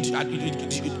body.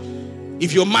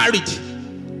 If you're married,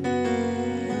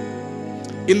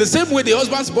 in the same way, the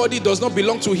husband's body does not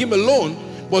belong to him alone,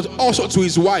 but also to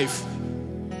his wife.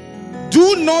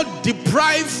 Do not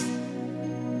deprive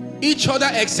each other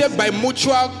except by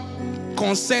mutual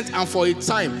consent and for a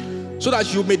time, so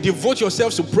that you may devote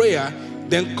yourselves to prayer,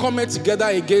 then come together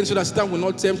again, so that Satan will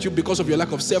not tempt you because of your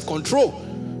lack of self-control.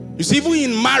 You see, even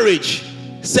in marriage,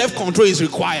 self-control is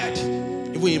required.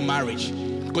 Even in marriage,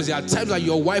 because there are times that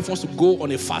your wife wants to go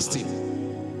on a fasting.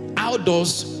 How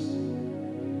does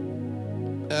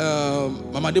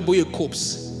Mama Deboye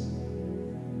copes?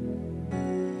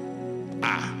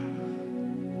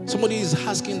 Somebody is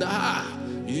asking that,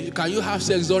 can you have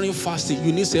sex during fasting?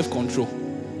 You need self-control.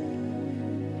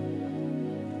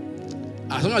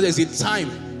 As long as there's a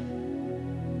time,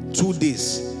 2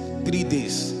 days, 3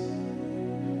 days.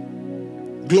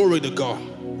 Glory to God.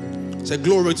 Say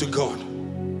glory to God.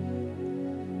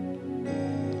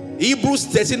 Hebrews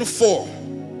 13:4.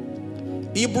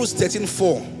 Hebrews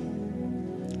 13:4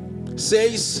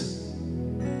 says,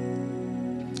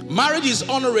 marriage is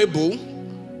honorable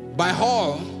by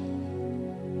all,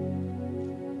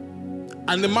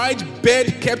 and the marriage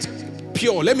bed kept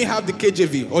pure. Let me have the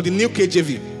KJV or the new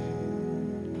KJV.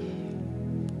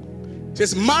 It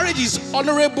says, marriage is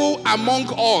honorable among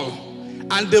all,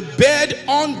 and the bed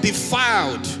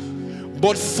undefiled,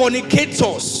 but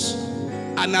fornicators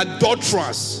and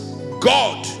adulterers,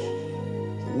 God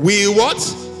will what?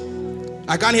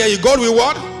 I can't hear you. God will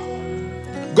what?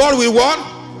 God will what?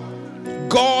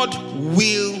 God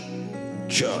will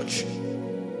judge.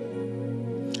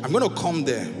 I'm going to come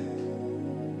there.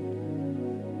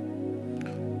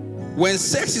 When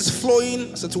sex is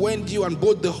flowing as it went due and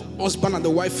both the husband and the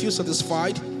wife feel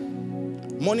satisfied,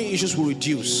 money issues will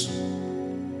reduce.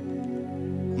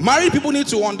 Married people need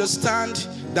to understand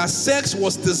that sex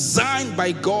was designed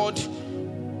by God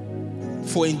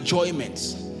for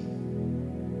enjoyment.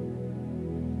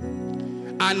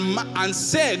 And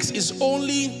sex is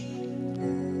only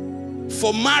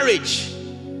for marriage.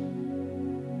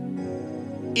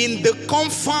 In the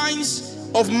confines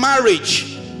of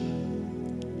marriage.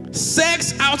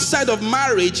 Sex outside of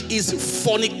marriage is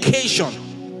fornication.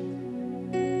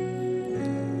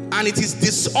 And it is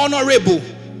dishonorable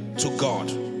to God.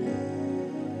 You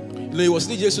know, it was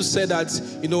Jesus said that,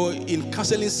 you know, in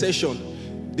counseling session,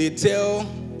 they tell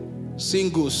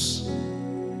singles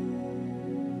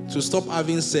to stop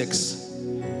having sex.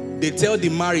 They tell the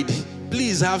married,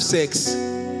 please have sex.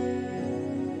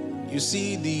 You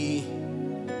see the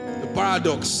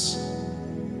paradox.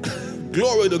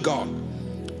 Glory to God.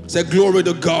 Say glory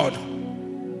to God.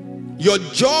 Your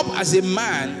job as a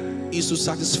man is to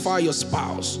satisfy your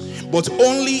spouse, but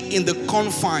only in the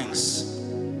confines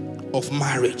of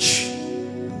marriage.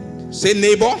 Say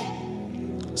neighbor,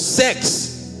 sex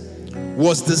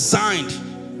was designed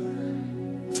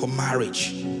for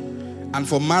marriage and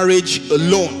for marriage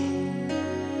alone.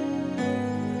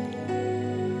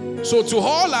 So to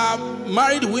all our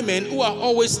married women who are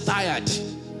always tired,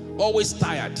 or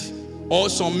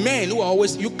some men who are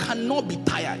always, you cannot be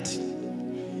tired.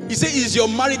 He said, is your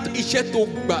marriage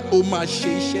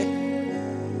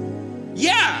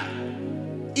yeah,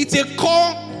 it's a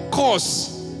core course.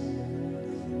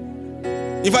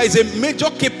 In fact, it's a major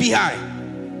KPI.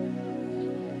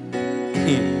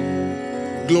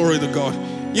 Glory to God.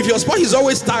 If your spouse is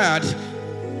always tired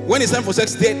when it's time for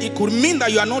sex, then it could mean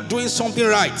that you are not doing something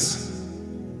right.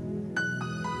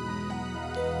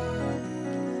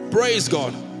 Praise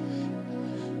God.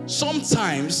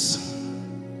 Sometimes,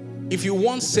 if you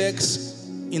want sex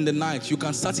in the night, you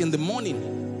can start in the morning.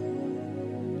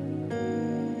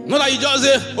 Not that you just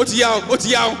say,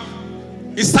 Otiyao,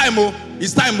 it's time, oh,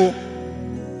 it's time, oh,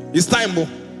 it's time, oh.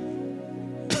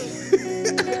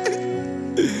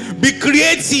 Be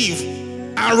creative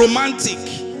and romantic.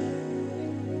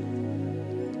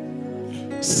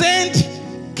 Send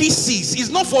kisses. It's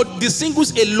not for the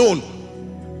singles alone.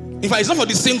 In fact, it's not for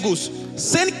the singles.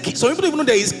 Send kiss. Some people don't even know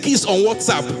there is kiss on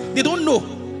WhatsApp. They don't know.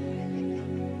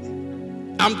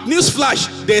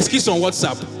 Newsflash, there is kiss on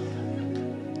WhatsApp.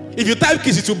 If you type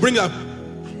kiss, it will bring up.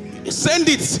 Send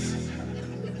it.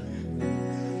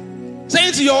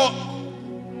 it to your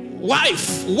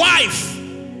wife,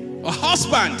 or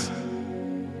husband.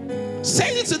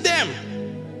 Send it to them.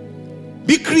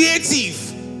 Be creative.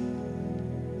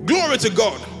 Glory to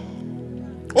God.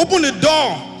 Open the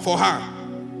door for her.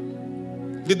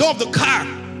 The door of the car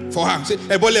for her. Say,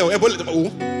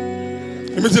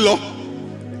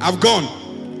 I've gone.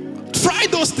 Try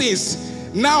those things.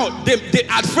 Now, they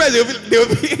at first they'll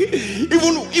be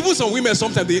even some women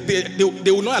sometimes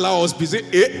they will not allow us to say,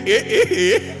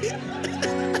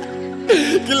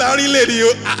 lady,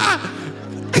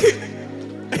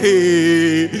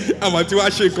 I'm a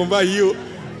come by you.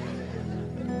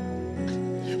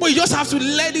 But you just have to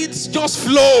let it just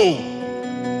flow.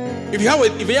 If you have a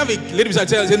lady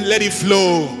beside you, let it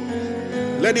flow.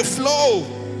 Let it flow.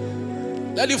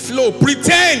 Let it flow.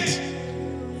 Pretend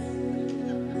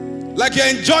like you're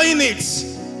enjoying it.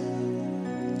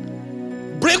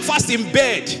 Breakfast in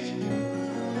bed.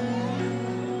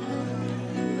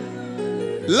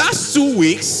 Last 2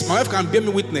 weeks, my wife can bear me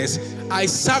witness, I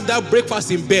served that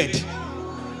breakfast in bed.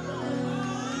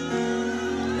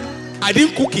 I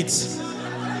didn't cook it.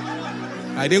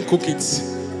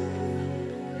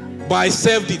 But I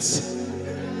served it.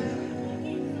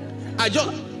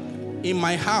 In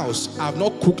my house, I have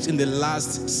not cooked in the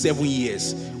last 7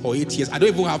 years or 8 years. I don't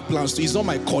even have plans to. It's not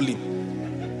my calling.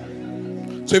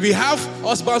 So if you have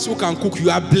husbands who can cook, you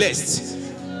are blessed.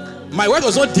 My wife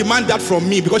does not demand that from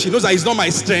me because she knows that it's not my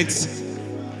strength.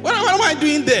 What am I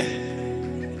doing there?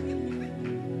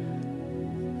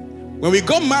 When we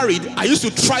got married, I used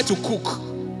to try to cook.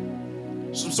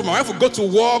 So my wife would go to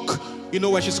work.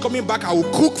 When she's coming back, I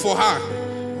will cook for her.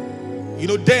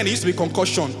 Then it used to be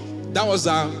concussion. That was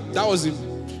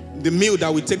the meal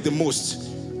that we take the most.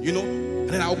 And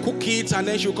then I'll cook it, and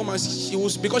then she'll come and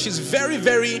because she's very,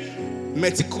 very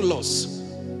meticulous,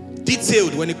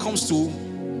 detailed when it comes to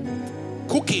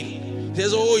cooking. She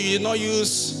says, "Oh, you did not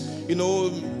use,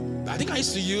 I think I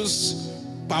used to use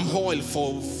palm oil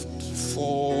for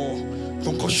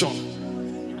concussion."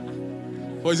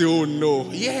 I say, "Oh no,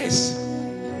 yes."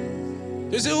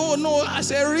 They say, "Oh no." I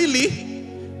said, "Really?"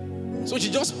 So she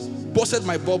just busted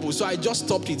my bubble. So I just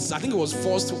stopped it. I think it was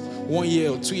first 1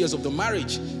 year or 2 years of the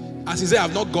marriage. And she said,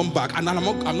 "I've not gone back, and I'm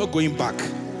not going back."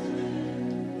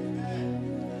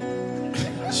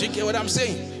 She get what I'm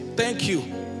saying? Thank you.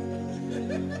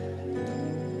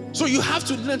 So you have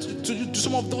to learn to do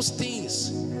some of those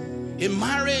things in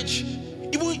marriage,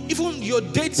 even your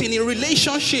dating, in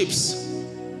relationships.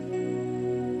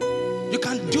 You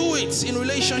can do it in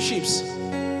relationships.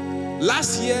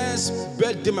 Last year's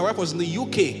birthday, my wife was in the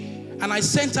UK, and I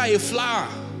sent her a flower.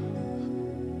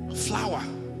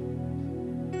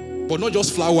 But not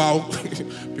just flower,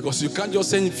 because you can't just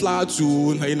send flower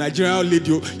to a Nigerian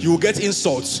lady, you will get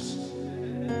insults.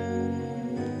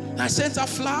 I sent her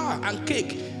flower and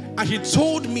cake, and she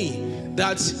told me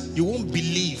that you won't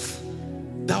believe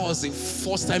that was the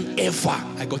first time ever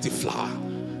I got a flower.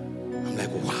 I'm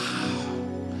like, wow.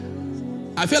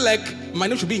 I feel like my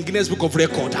name should be in Guinness Book of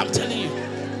Record. I'm telling you.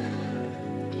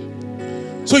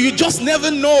 So you just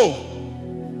never know.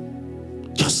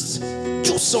 Just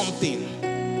do something.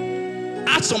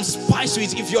 Add some spice to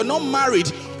it. If you're not married,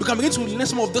 you can begin to learn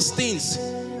some of those things.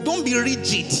 Don't be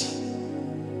rigid.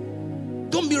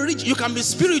 Don't be rigid. You can be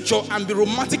spiritual and be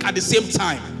romantic at the same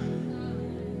time.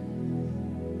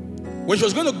 When she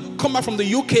was going to come back from the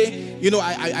UK,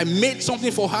 I made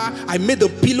something for her. I made a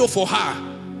pillow for her.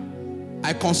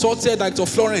 I consulted Dr.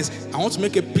 Florence. I want to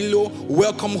make a pillow,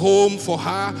 welcome home for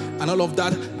her, and all of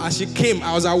that. And she came.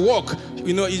 I was at work.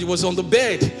 It was on the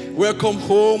bed. Welcome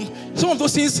home. Some of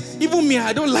those things, even me,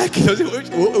 I don't like it.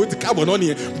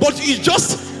 But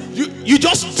you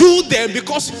just do them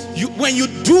because when you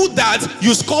do that,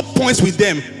 you score points with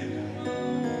them.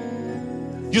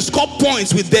 You score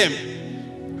points with them.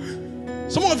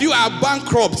 Some of you are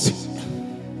bankrupt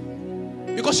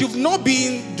because you've not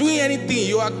been doing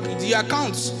anything. The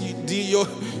account you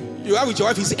have with your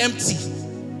wife is empty.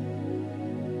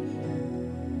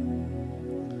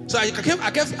 So I kept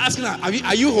asking her,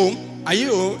 are you home? Are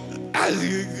you home?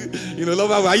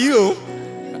 Lover, are you home?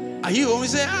 Are you home? He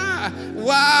said,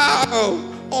 wow.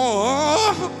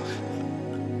 Oh.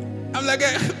 I'm like,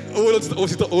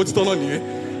 what's on here?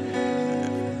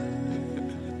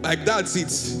 Like that's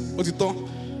it. What's it on?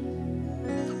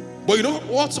 But you know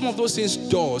what some of those things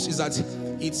does is that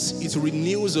it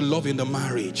renews the love in the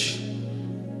marriage.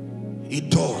 It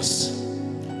does.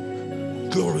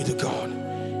 Glory to God.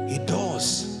 It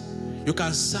does. You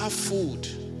can serve food.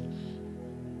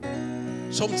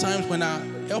 Sometimes when our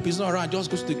help is not around, just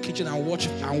go to the kitchen and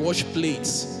wash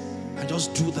plates and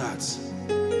just do that.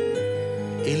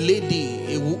 a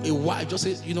lady, a wife, just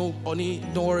say, honey,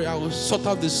 don't worry, I will sort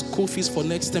out the school fees for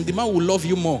next time. The man will love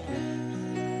you more.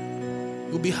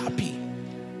 You'll be happy.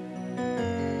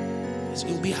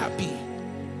 You'll be happy.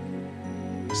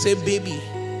 Say, baby,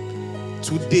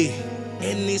 today,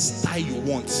 any style you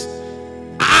want.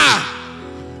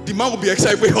 The man will be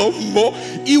excited more.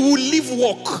 He will leave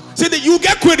work. Say that you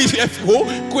get query.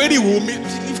 Query will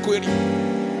leave query.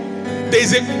 There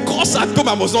is a course at home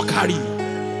I must not carry.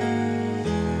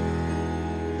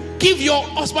 Give your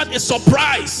husband a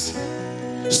surprise.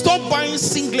 Stop buying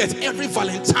singlets every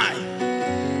Valentine.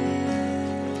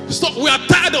 Stop. We are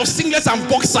tired of singlets and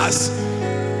boxers.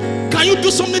 Can you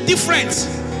do something different?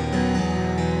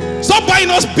 Stop buying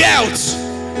us belts.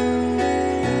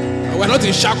 We're not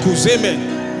in shackles. Amen.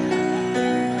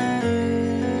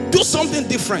 Do something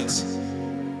different.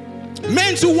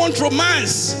 Men who want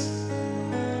romance.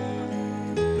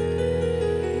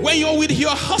 When you're with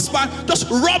your husband, just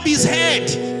rub his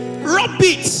head. Rub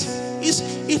it.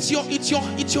 It's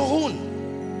your own.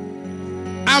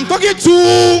 I'm talking to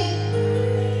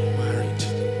married.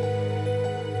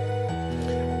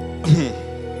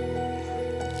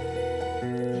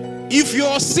 If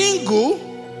you're single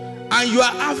and you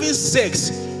are having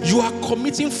sex, you are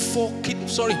committing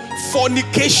fornication.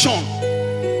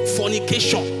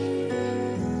 Fornication.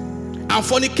 And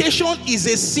fornication is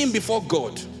a sin before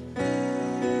God.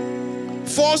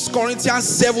 1 Corinthians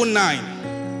 7:9.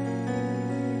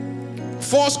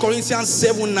 1 Corinthians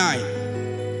 7:9.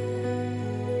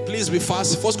 Please be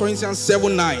fast. 1 Corinthians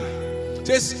 7:9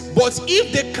 says, but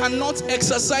if they cannot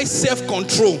exercise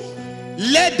self-control,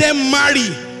 let them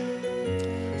marry.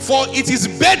 For it is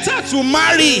better to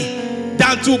marry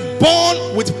than to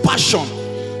burn with passion.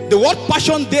 The word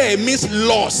passion there means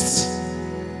lust.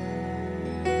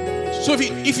 So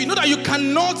if you know that you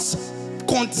cannot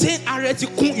contain arete,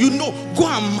 go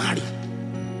and marry.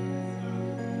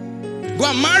 Go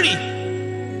and marry.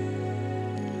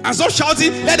 And stop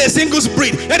shouting, let the singles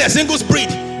breed. Let the singles breed.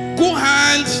 Go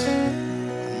and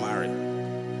marry.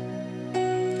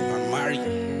 And marry.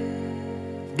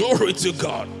 Glory to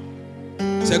God.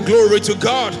 Say glory to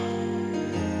God.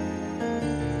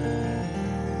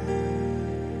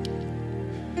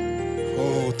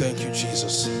 Oh, thank you,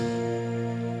 Jesus.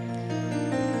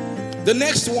 The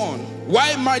next one,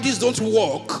 why marriages don't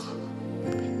work,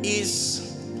 is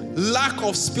lack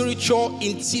of spiritual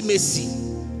intimacy.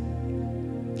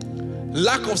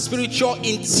 Lack of spiritual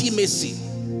intimacy.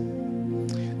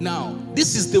 Now,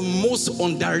 this is the most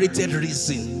underrated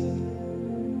reason.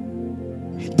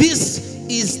 This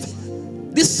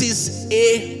is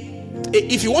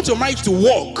if you want your marriage to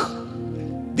work,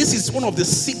 this is one of the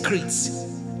secrets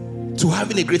to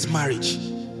having a great marriage.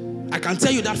 I can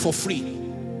tell you that for free.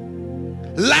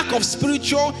 Lack of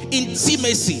spiritual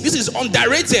intimacy. This is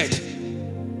underrated.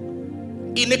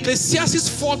 In Ecclesiastes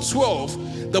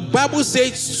 4:12, the Bible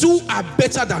says 2 are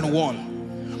better than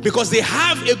 1 because they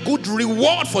have a good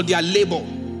reward for their labor.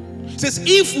 It says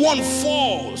if one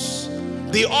falls,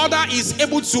 the other is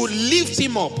able to lift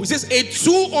him up. It says a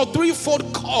 2 or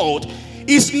 3-fold cord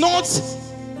is not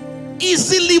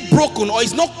easily broken or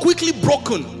is not quickly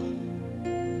broken.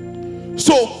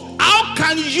 So how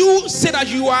can you say that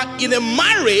you are in a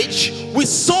marriage with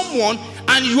someone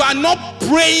and you are not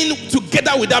praying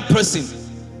together with that person?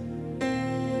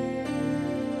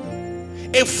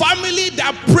 A family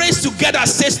that prays together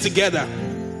stays together.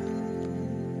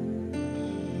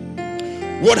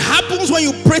 What happens when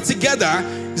you pray together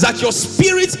is that your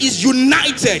spirit is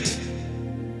united.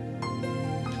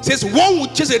 It says 1 will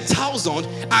chase 1,000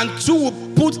 and 2 will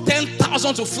put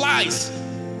 10,000 to flies.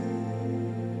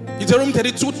 Deuteronomy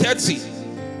 32:30.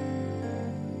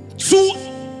 2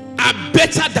 are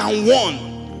better than 1.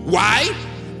 Why?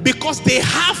 Because they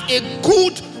have a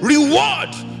good reward,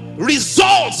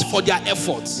 results for their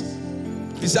efforts.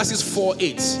 Ecclesiastes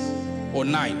 4:8 or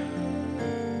 9.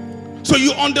 So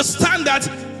you understand that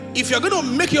if you're going to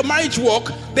make your marriage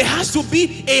work, there has to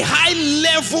be a high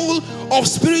level of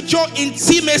spiritual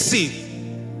intimacy.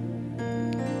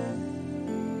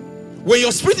 When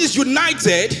your spirit is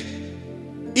united,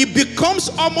 it becomes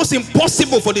almost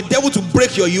impossible for the devil to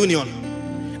break your union.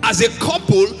 As a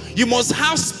couple, you must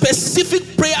have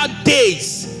specific prayer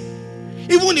days.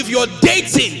 Even if you're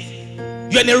dating,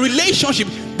 you're in a relationship,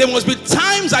 there must be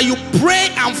times that you pray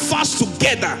and fast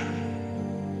together.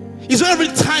 It's not every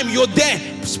time you're there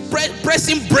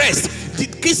pressing breast,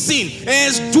 kissing,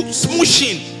 and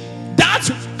smooshing. That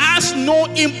has no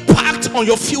impact on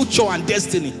your future and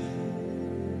destiny.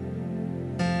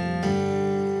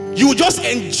 You just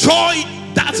enjoy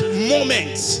that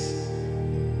moment.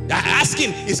 They're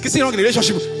asking, is kissing wrong in the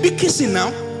relationship? Be kissing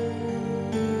now.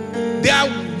 There are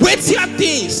weightier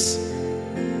things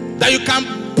that you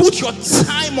can put your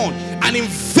time on and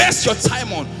invest your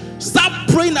time on. Start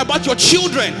praying about your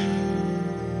children.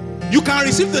 You can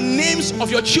receive the names of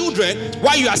your children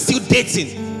while you are still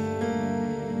dating.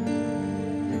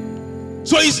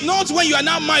 So it's not when you are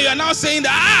now married, you are now saying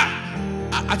that,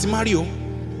 at Mario,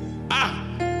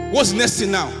 what's next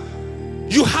thing now?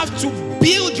 You have to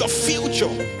build your future.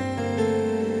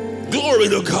 Glory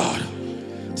to God.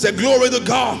 Say, glory to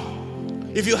God.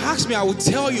 If you ask me, I will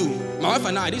tell you, my wife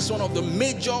and I, this is one of the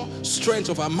major strengths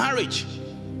of our marriage.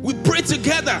 We pray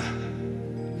together.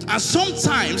 And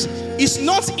sometimes it's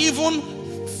not even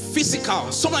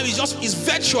physical. Sometimes it's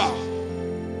virtual.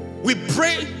 We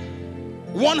pray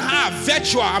 1 hour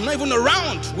virtual. I'm not even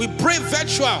around. We pray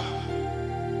virtual.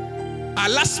 Our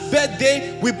last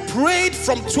birthday, we prayed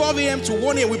from 12 a.m. to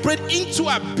 1 a.m. We prayed into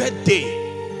our birthday.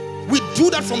 We do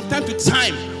that from time to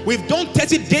time. We've done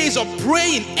 30 days of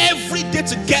praying every day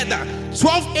together.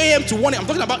 12 a.m. to 1 a.m. I'm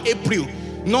talking about April,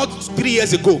 not 3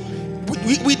 years ago.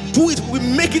 We do it. We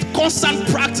make it constant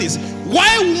practice.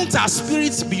 Why won't our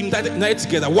spirits be united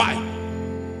together? Why?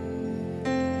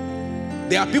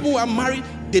 There are people who are married,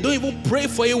 they don't even pray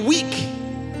for a week.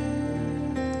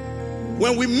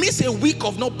 When we miss a week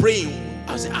of not praying,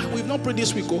 I say, we've not prayed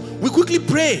this week. We quickly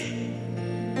pray.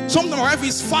 Sometimes my wife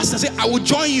is fasting. I say, I will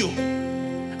join you.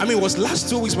 I mean, it was last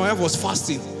 2 weeks my wife was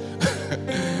fasting.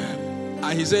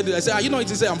 And he said, I said, you know, he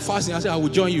said, I'm fasting. I said, I will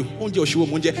join you. I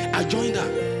joined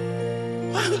her.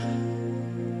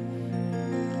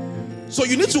 So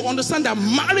you need to understand that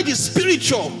marriage is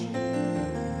spiritual.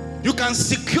 You can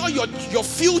secure your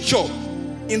future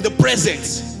in the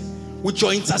present with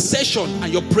your intercession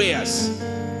and your prayers.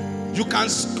 You can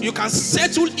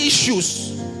settle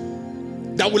issues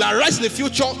that will arise in the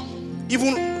future,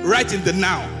 even right in the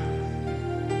now.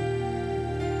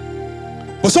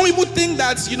 But some people think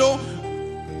that, you know,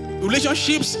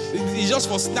 relationships is just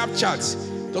for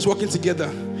Snapchat, just working together.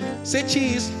 Say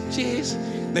cheese, cheese.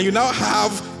 Then you now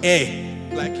have hair.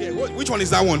 Like hair. Which one is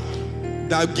that one?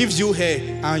 That gives you hair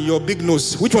and your big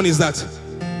nose. Which one is that?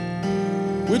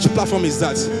 Which platform is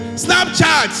that?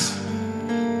 Snapchat.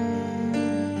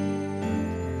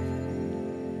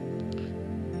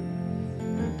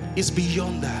 It's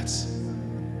beyond that.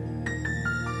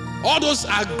 All those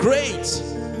are great.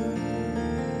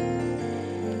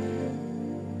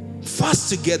 Fast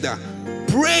together,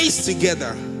 praise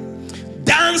together,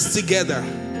 dance together.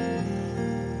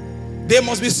 There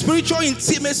must be spiritual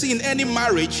intimacy in any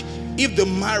marriage if the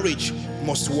marriage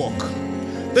must work.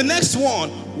 The next one,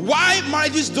 why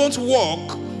marriages don't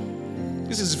work,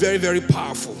 this is very, very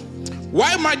powerful.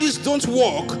 Why marriages don't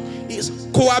work is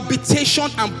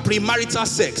cohabitation and premarital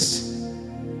sex.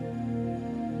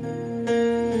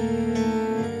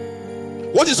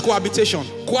 What is cohabitation?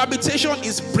 Cohabitation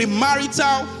is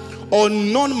premarital or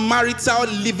non-marital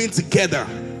living together.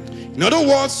 In other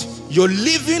words, you're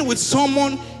living with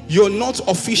someone you're not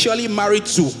officially married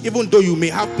to, even though you may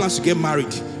have plans to get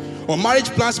married, or marriage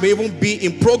plans may even be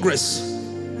in progress.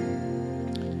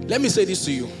 Let me say this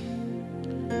to you.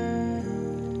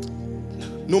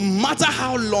 No matter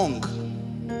how long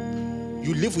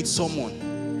you live with someone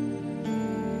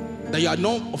that you are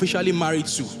not officially married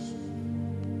to,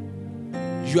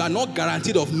 you are not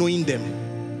guaranteed of knowing them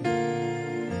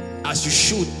as you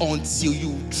should until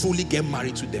you truly get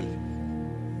married to them.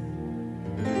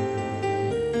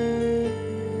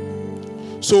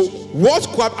 So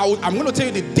I'm going to tell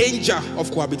you the danger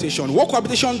of cohabitation. What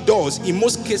cohabitation does in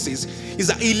most cases is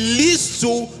that it leads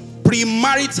to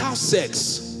premarital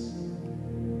sex.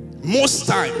 Most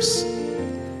times.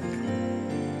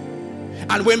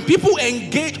 And when people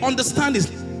engage, understand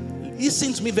this,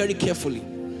 listen to me very carefully.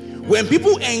 When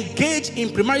people engage in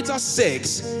premarital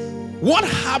sex, what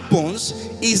happens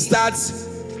is that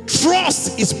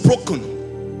trust is broken.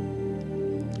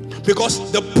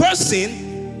 Because the person,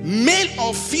 male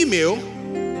or female,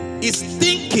 is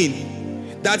thinking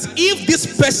that if this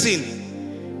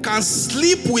person can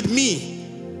sleep with me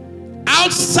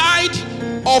outside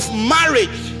of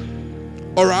marriage,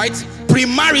 all right,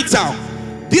 premarital,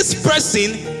 this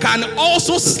person can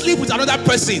also sleep with another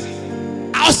person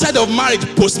outside of marriage,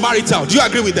 postmarital. Do you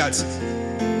agree with that?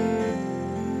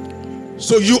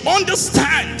 So you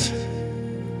understand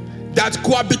that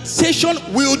cohabitation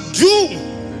will do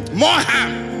more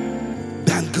harm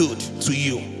than good to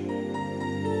you.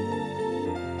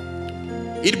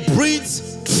 It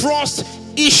breeds trust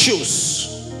issues.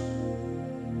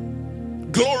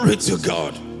 Glory to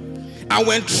God. And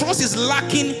when trust is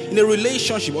lacking in a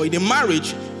relationship or in a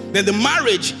marriage, then the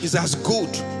marriage is as good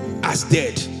as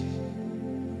dead.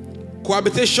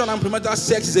 Cohabitation and premarital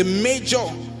sex is a major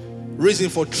reason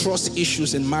for trust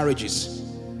issues in marriages.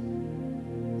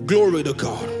 Glory to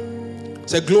God.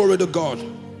 Say glory to God.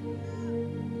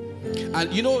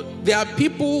 And you know, there are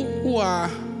people who are,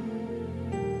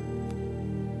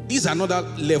 these are another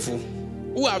level,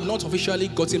 who have not officially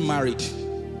gotten married,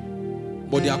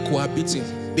 but they are cohabiting.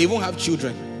 They even have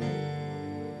children.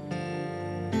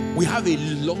 We have a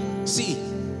lot. See,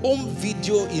 home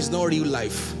video is not real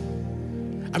life.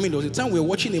 I mean, there was a time we were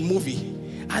watching a movie,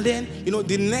 and then, you know,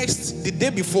 the day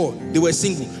before, they were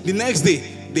single. The next day,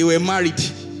 they were married.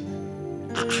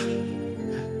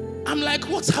 I'm like,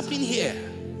 what's happening here?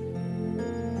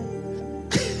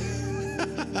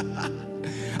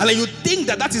 And then you think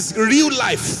that is real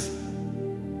life.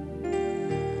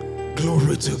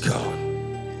 Glory to God.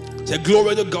 Say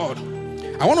glory to God.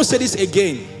 I want to say this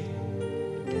again.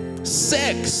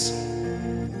 Sex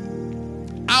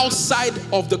outside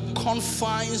of the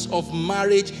confines of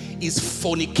marriage is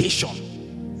fornication.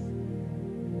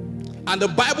 And the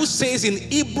Bible says in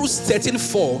Hebrews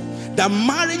 13:4 that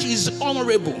marriage is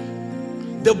honorable,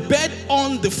 the bed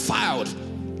undefiled,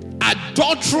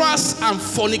 adulterers and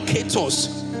fornicators.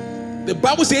 The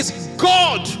Bible says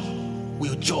God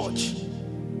will judge.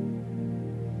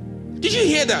 Did you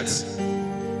hear that?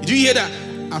 Did you hear that?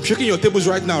 I'm shaking your tables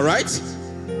right now, right?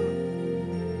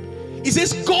 It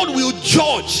says God will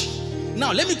judge.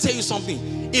 Now, let me tell you something.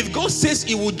 If God says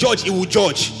he will judge, he will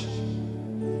judge.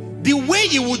 The way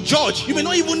he will judge, you may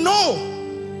not even know.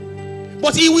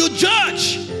 But he will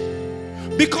judge.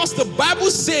 Because the Bible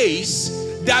says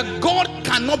that God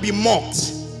cannot be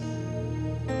mocked.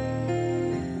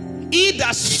 He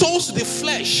that sows the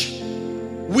flesh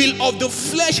will of the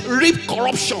flesh reap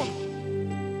corruption.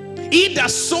 He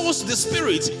that sows the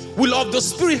spirit will of the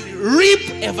spirit reap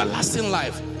everlasting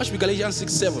life. That should be Galatians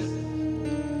 6:7.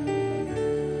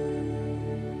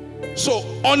 So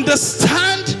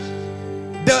understand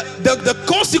the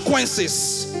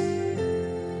consequences.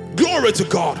 Glory to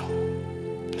God.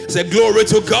 Say glory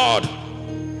to God.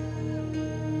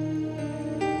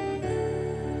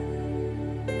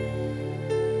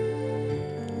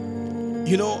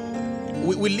 You know,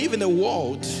 we live in a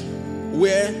world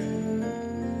where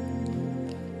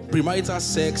premarital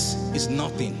sex is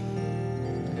nothing.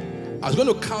 I was going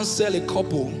to counsel a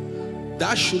couple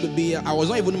that should be, I was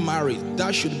not even married.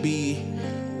 That should be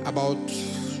about,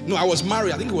 no, I was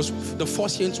married. I think it was the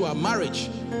first year into our marriage.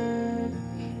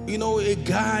 You know, a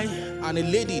guy and a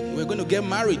lady, we're going to get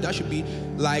married. That should be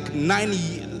like that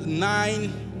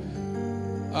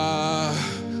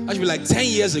should be like 10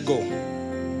 years ago.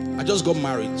 I just got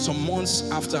married, some months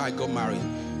after I got married.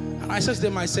 And I said to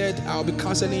them, I said, I'll be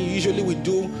counseling. Usually we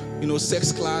do, you know,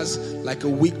 sex class like a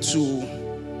week to,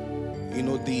 you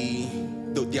know,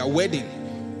 their wedding.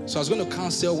 So I was going to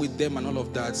counsel with them and all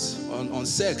of that on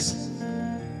sex.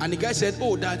 And the guy said,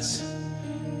 oh, that's,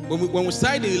 when we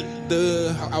started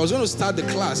I was going to start the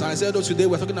class. And I said, oh, today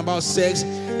we're talking about sex.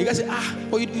 The guy said,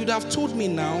 but you'd have told me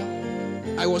now.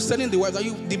 I was telling the wife that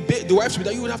the wife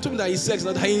that you would have told me that it's sex,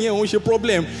 not a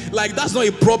problem. Like, that's not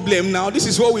a problem now. This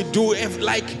is what we do.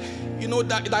 Like, you know,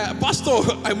 that pastor,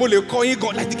 I'm only calling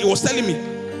God, like he was telling me.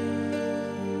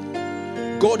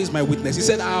 God is my witness. He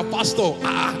said, pastor,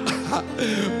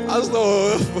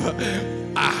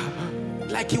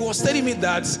 like he was telling me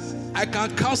that I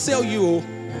can counsel you.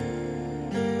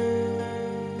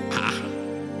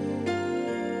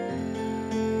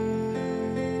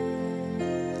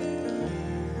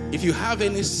 If you have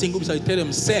any single people, tell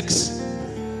them sex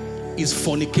is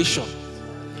fornication.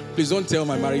 Please don't tell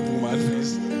my married woman,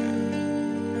 please.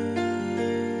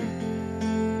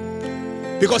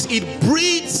 Because it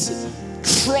breeds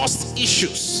trust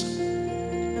issues.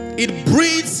 It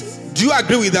breeds, do you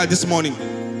agree with that this morning?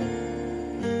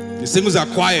 The singles are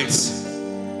quiet.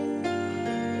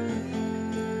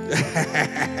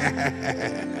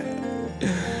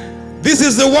 This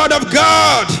is the word of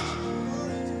God.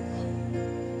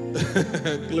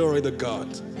 Glory to God.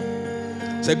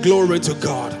 Say glory to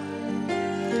God.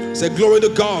 Say glory to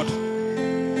God.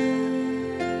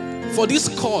 For this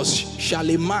cause shall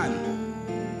a man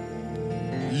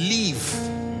leave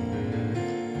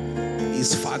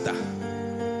his father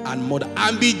and mother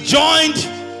and be joined.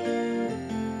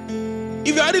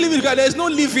 If you already living together, there is no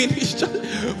living.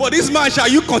 For this man shall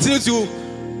you continue to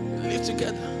live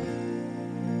together.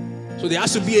 So there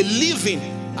has to be a living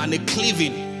and a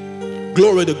cleaving.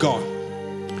 Glory to God.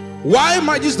 Why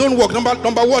marriages don't work?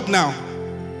 Number what now?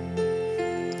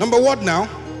 Number what now?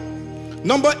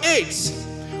 Number 8,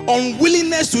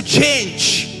 unwillingness to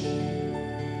change.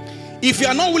 If you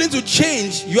are not willing to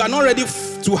change, you are not ready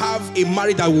to have a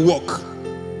marriage that will work.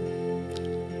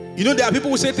 You know, there are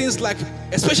people who say things like,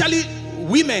 especially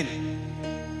women,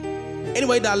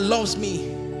 Anybody that loves me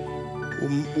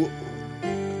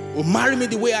will marry me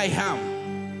the way I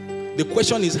am. The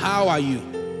question is, how are you?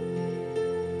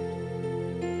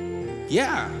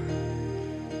 Yeah.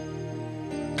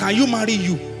 Can you marry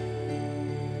you?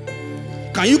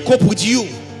 Can you cope with you?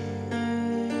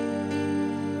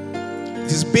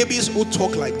 These babies who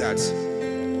talk like that.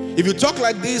 If you talk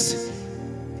like this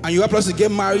and you are supposed to get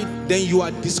married, then you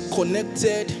are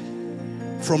disconnected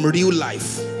from real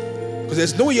life. Because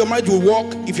there's no way your marriage will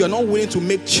work if you're not willing to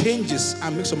make changes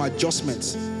and make some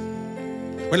adjustments.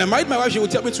 When I married my wife, she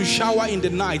would tell me to shower in the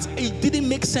night. It didn't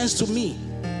make sense to me.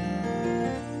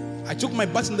 I took my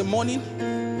bath in the morning.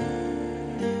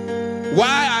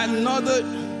 Why another?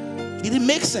 It didn't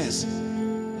make sense.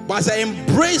 But as I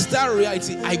embraced that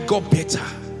reality, I got better.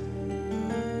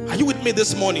 Are you with me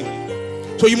this morning?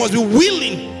 So you must be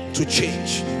willing to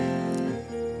change.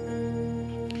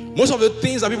 Most of the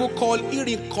things that people call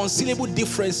irreconcilable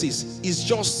differences is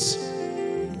just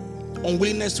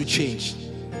unwillingness to change.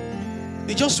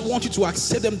 They just want you to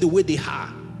accept them the way they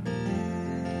are.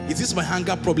 Is this my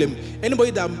anger problem?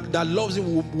 Anybody that loves you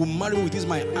will marry me with this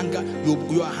my anger.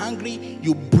 You are hungry,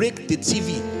 you break the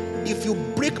TV. If you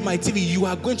break my TV, you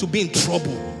are going to be in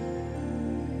trouble.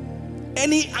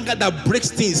 Any anger that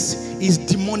breaks things is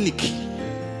demonic.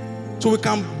 So we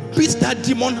can beat that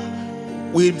demon.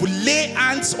 We will lay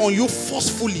hands on you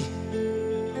forcefully.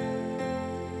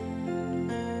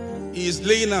 He is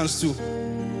laying hands too.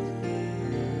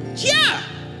 Yeah.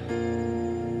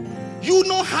 You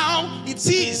know how it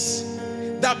is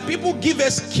that people give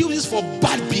excuses for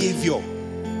bad behavior.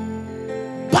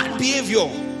 Bad behavior.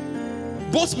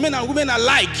 Both men and women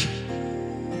alike.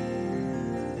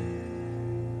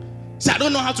 So I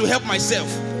don't know how to help myself.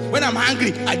 When I'm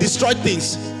angry, I destroy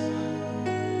things.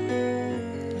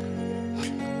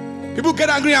 People get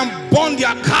angry and burn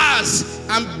their cars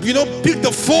and pick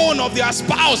the phone of their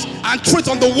spouse and throw it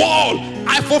on the wall.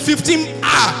 iPhone 15,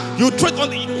 you throw it on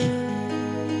the...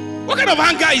 What kind of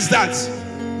anger is that?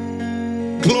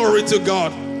 Glory to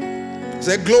God. I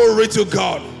said glory to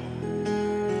God.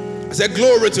 I said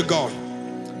glory to God.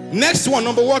 Next one,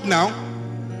 number what now?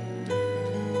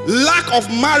 Lack of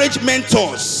marriage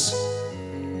mentors.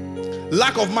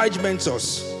 Lack of marriage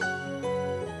mentors.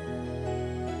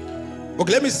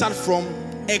 Okay, let me start from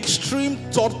extreme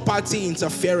third-party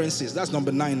interferences. That's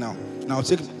number 9 now. Now I'll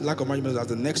take lack of marriage mentors as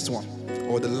the next one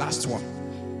or the last one.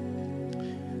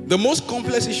 The most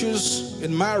complex issues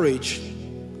in marriage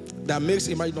that makes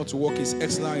a marriage not to work is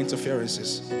external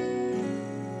interferences.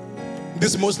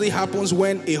 This mostly happens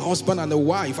when a husband and a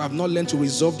wife have not learned to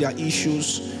resolve their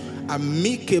issues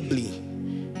amicably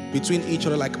between each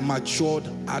other like matured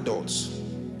adults.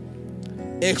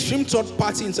 Extreme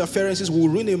third-party interferences will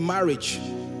ruin a marriage.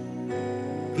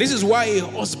 This is why a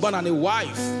husband and a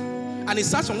wife, and it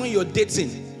starts from when you're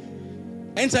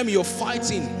dating. Anytime you're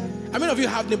fighting, how many of you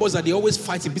have neighbors that they always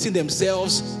fighting, beating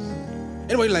themselves?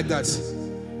 Anybody like that?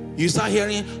 You start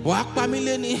hearing,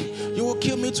 you will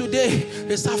kill me today.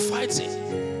 They start fighting.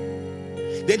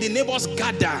 Then the neighbors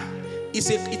gather. It's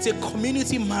a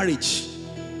community marriage.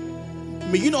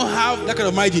 May you not have that kind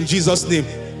of marriage in Jesus' name.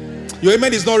 Your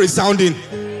amen is not resounding.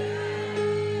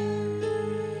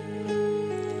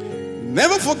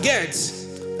 Never forget,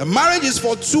 the marriage is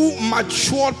for two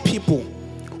mature people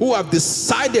who have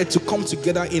decided to come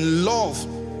together in love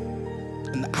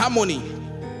and harmony.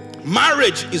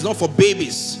 Marriage is not for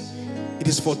babies. It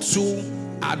is for two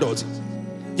adults.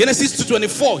 Genesis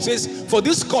 2:24 says, for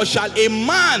this cause shall a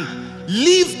man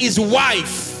leave his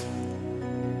wife.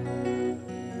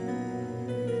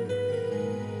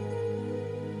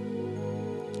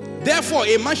 Therefore,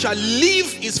 a man shall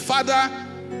leave his father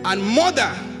and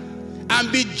mother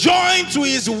and be joined to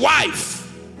his wife.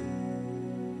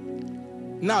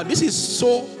 Now, this is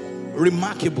so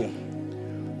remarkable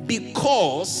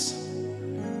because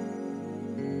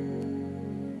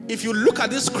if you look at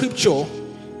this scripture,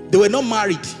 they were not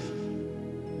married.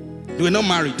 They were not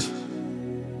married.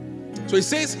 So it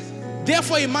says,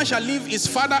 therefore a man shall leave his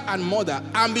father and mother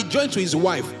and be joined to his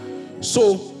wife.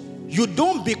 So you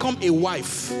don't become a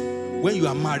wife when you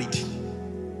are married.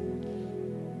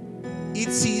 It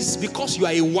is because you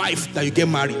are a wife that you get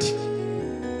married.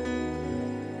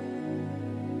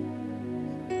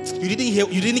 You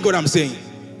didn't get what I'm saying.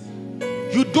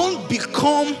 You don't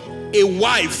become a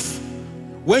wife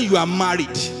when you are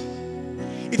married.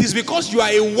 It is because you are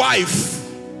a wife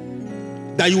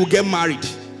that you will get married.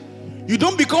 You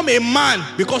don't become a man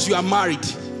because you are married.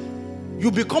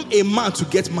 You become a man to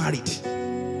get married.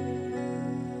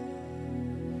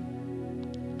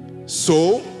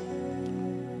 So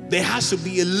there has to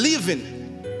be a living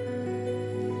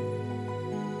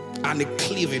and a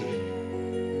cleaving.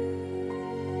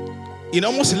 In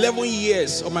almost 11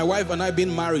 years of my wife and I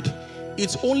being married,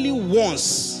 it's only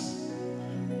once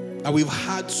that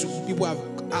people have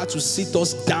had to sit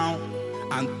us down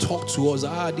and talk to us.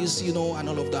 This, and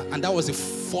all of that. And that was the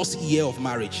first year of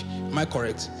marriage. Am I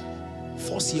correct?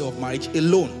 First year of marriage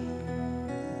alone.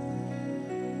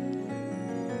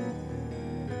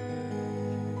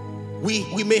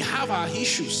 We may have our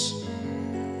issues,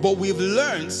 but we've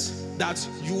learned that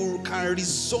you can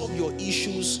resolve your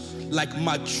issues like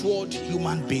matured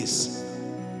human beings,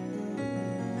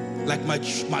 like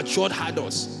matured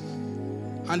adults.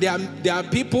 And there are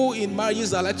people in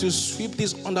marriages that like to sweep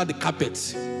this under the carpet.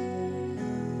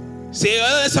 Say,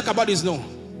 let's talk about this. No,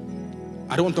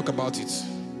 I don't want to talk about it.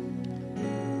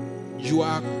 You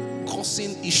are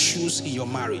causing issues in your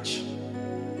marriage.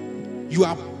 You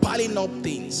are piling up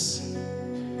things.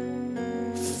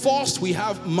 First, we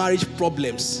have marriage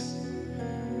problems.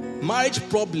 Marriage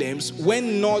problems,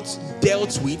 when not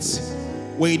dealt with,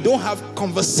 when you don't have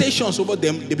conversations over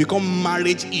them, they become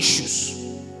marriage issues.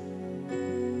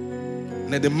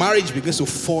 And then the marriage begins to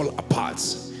fall apart.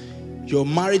 Your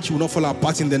marriage will not fall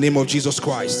apart in the name of Jesus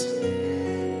Christ.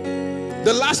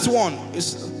 The last one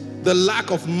is the lack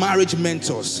of marriage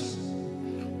mentors.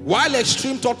 While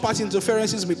extreme third-party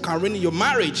interferences can ruin your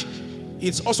marriage,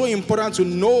 it's also important to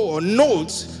know or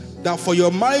note that for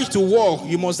your marriage to work,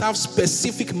 you must have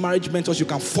specific marriage mentors you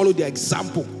can follow their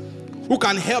example, who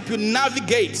can help you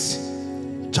navigate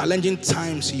challenging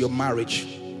times in your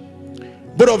marriage.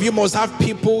 Both of you must have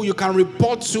people you can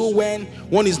report to when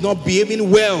one is not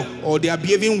behaving well or they are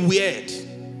behaving weird.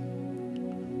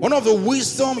 One of the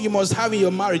wisdom you must have in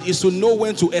your marriage is to know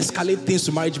when to escalate things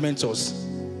to marriage mentors.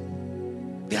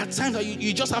 There are times that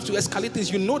you just have to escalate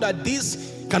things. You know that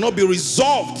this cannot be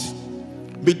resolved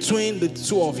between the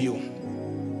two of you.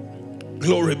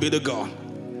 Glory be to God.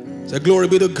 Say, glory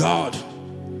be to God.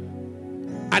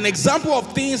 An example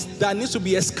of things that needs to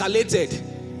be escalated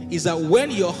is that when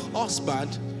your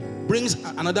husband brings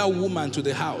another woman to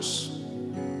the house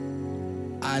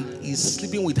and is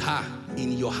sleeping with her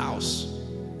in your house,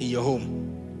 in your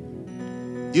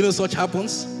home. Do you know such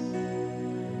happens?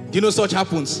 Do you know such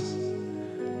happens?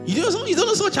 You don't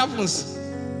know such happens?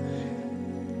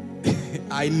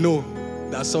 I know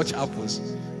that such happens.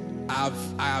 I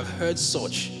have heard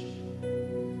such.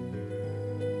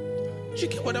 You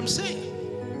get what I'm saying?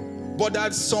 But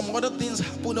that some other things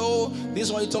happen. Oh, this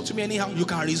is why you talk to me anyhow. You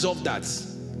can resolve that.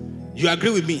 You agree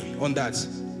with me on that?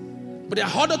 But there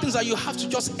are other things that you have to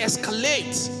just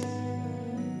escalate.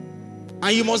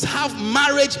 And you must have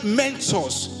marriage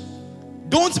mentors.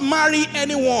 Don't marry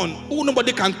anyone who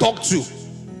nobody can talk to,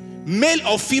 male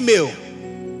or female.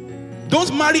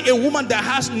 Don't marry a woman that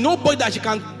has nobody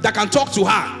that can talk to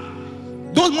her.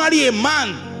 Don't marry a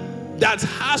man that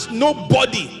has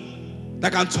nobody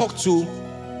that can talk to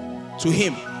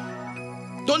him.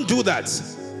 Don't do that.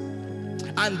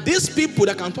 And these people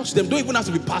that can talk to them don't even have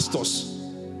to be pastors.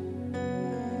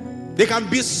 They can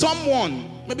be someone,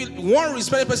 maybe one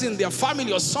respected person in their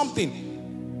family or something.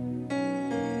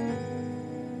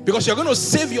 Because you're going to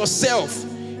save yourself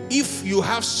if you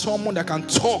have someone that can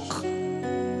talk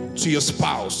to your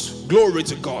spouse. Glory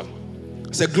to God.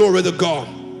 Say, glory to God.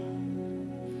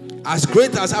 As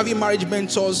great as having marriage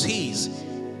mentors is,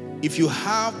 if you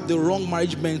have the wrong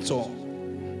marriage mentor,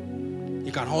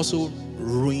 it can also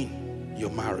ruin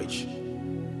your marriage.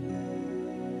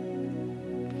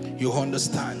 You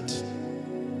understand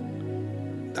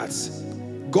that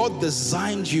God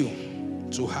designed you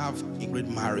to have a great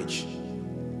marriage.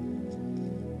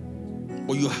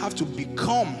 But you have to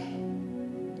become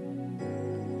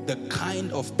the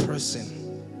kind of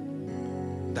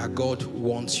person that God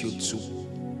wants you to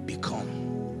become.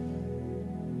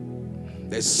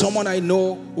 There's someone I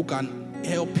know who can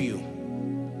help you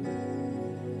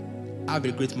have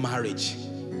a great marriage.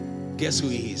 Guess who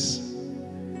he is?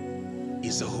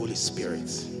 He's the Holy Spirit.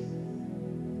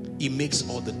 He makes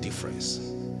all the difference.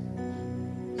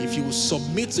 If you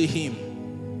submit to him,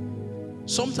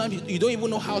 sometimes you don't even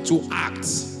know how to act.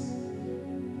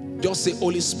 Just say,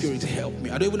 Holy Spirit, help me.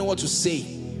 I don't even know what to say.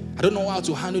 I don't know how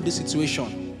to handle this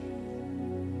situation.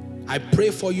 I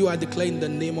pray for you. I declare in the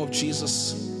name of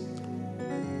Jesus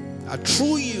that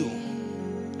through you,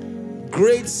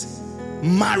 great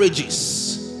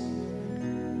marriages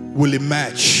will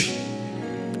emerge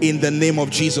in the name of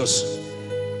Jesus.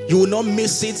 You will not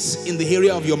miss it in the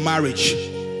area of your marriage.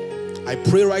 I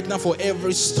pray right now for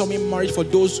every stormy marriage, for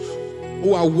those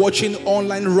who are watching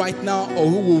online right now or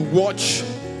who will watch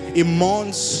in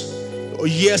months or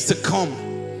years to come.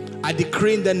 I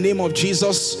decree in the name of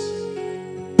Jesus,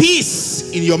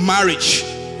 peace in your marriage.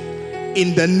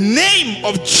 In the name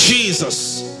of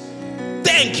Jesus.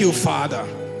 Thank you, Father.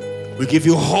 We give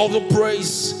you all the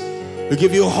praise. We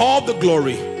give you all the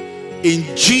glory. In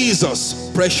Jesus'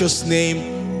 precious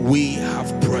name, we have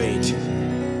prayed.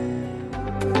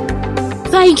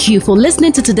 Thank you for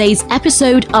listening to today's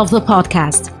episode of the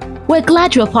podcast. We're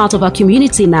glad you're part of our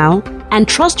community now and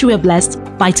trust you are blessed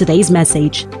by today's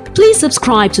message. Please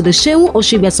subscribe to the Seun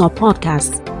Osigbesan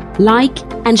Podcast, like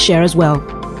and share as well.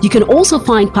 You can also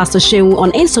find Pastor Seun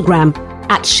on Instagram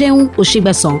at Seun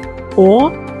Osigbesan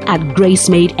or at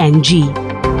GraceMadeNG.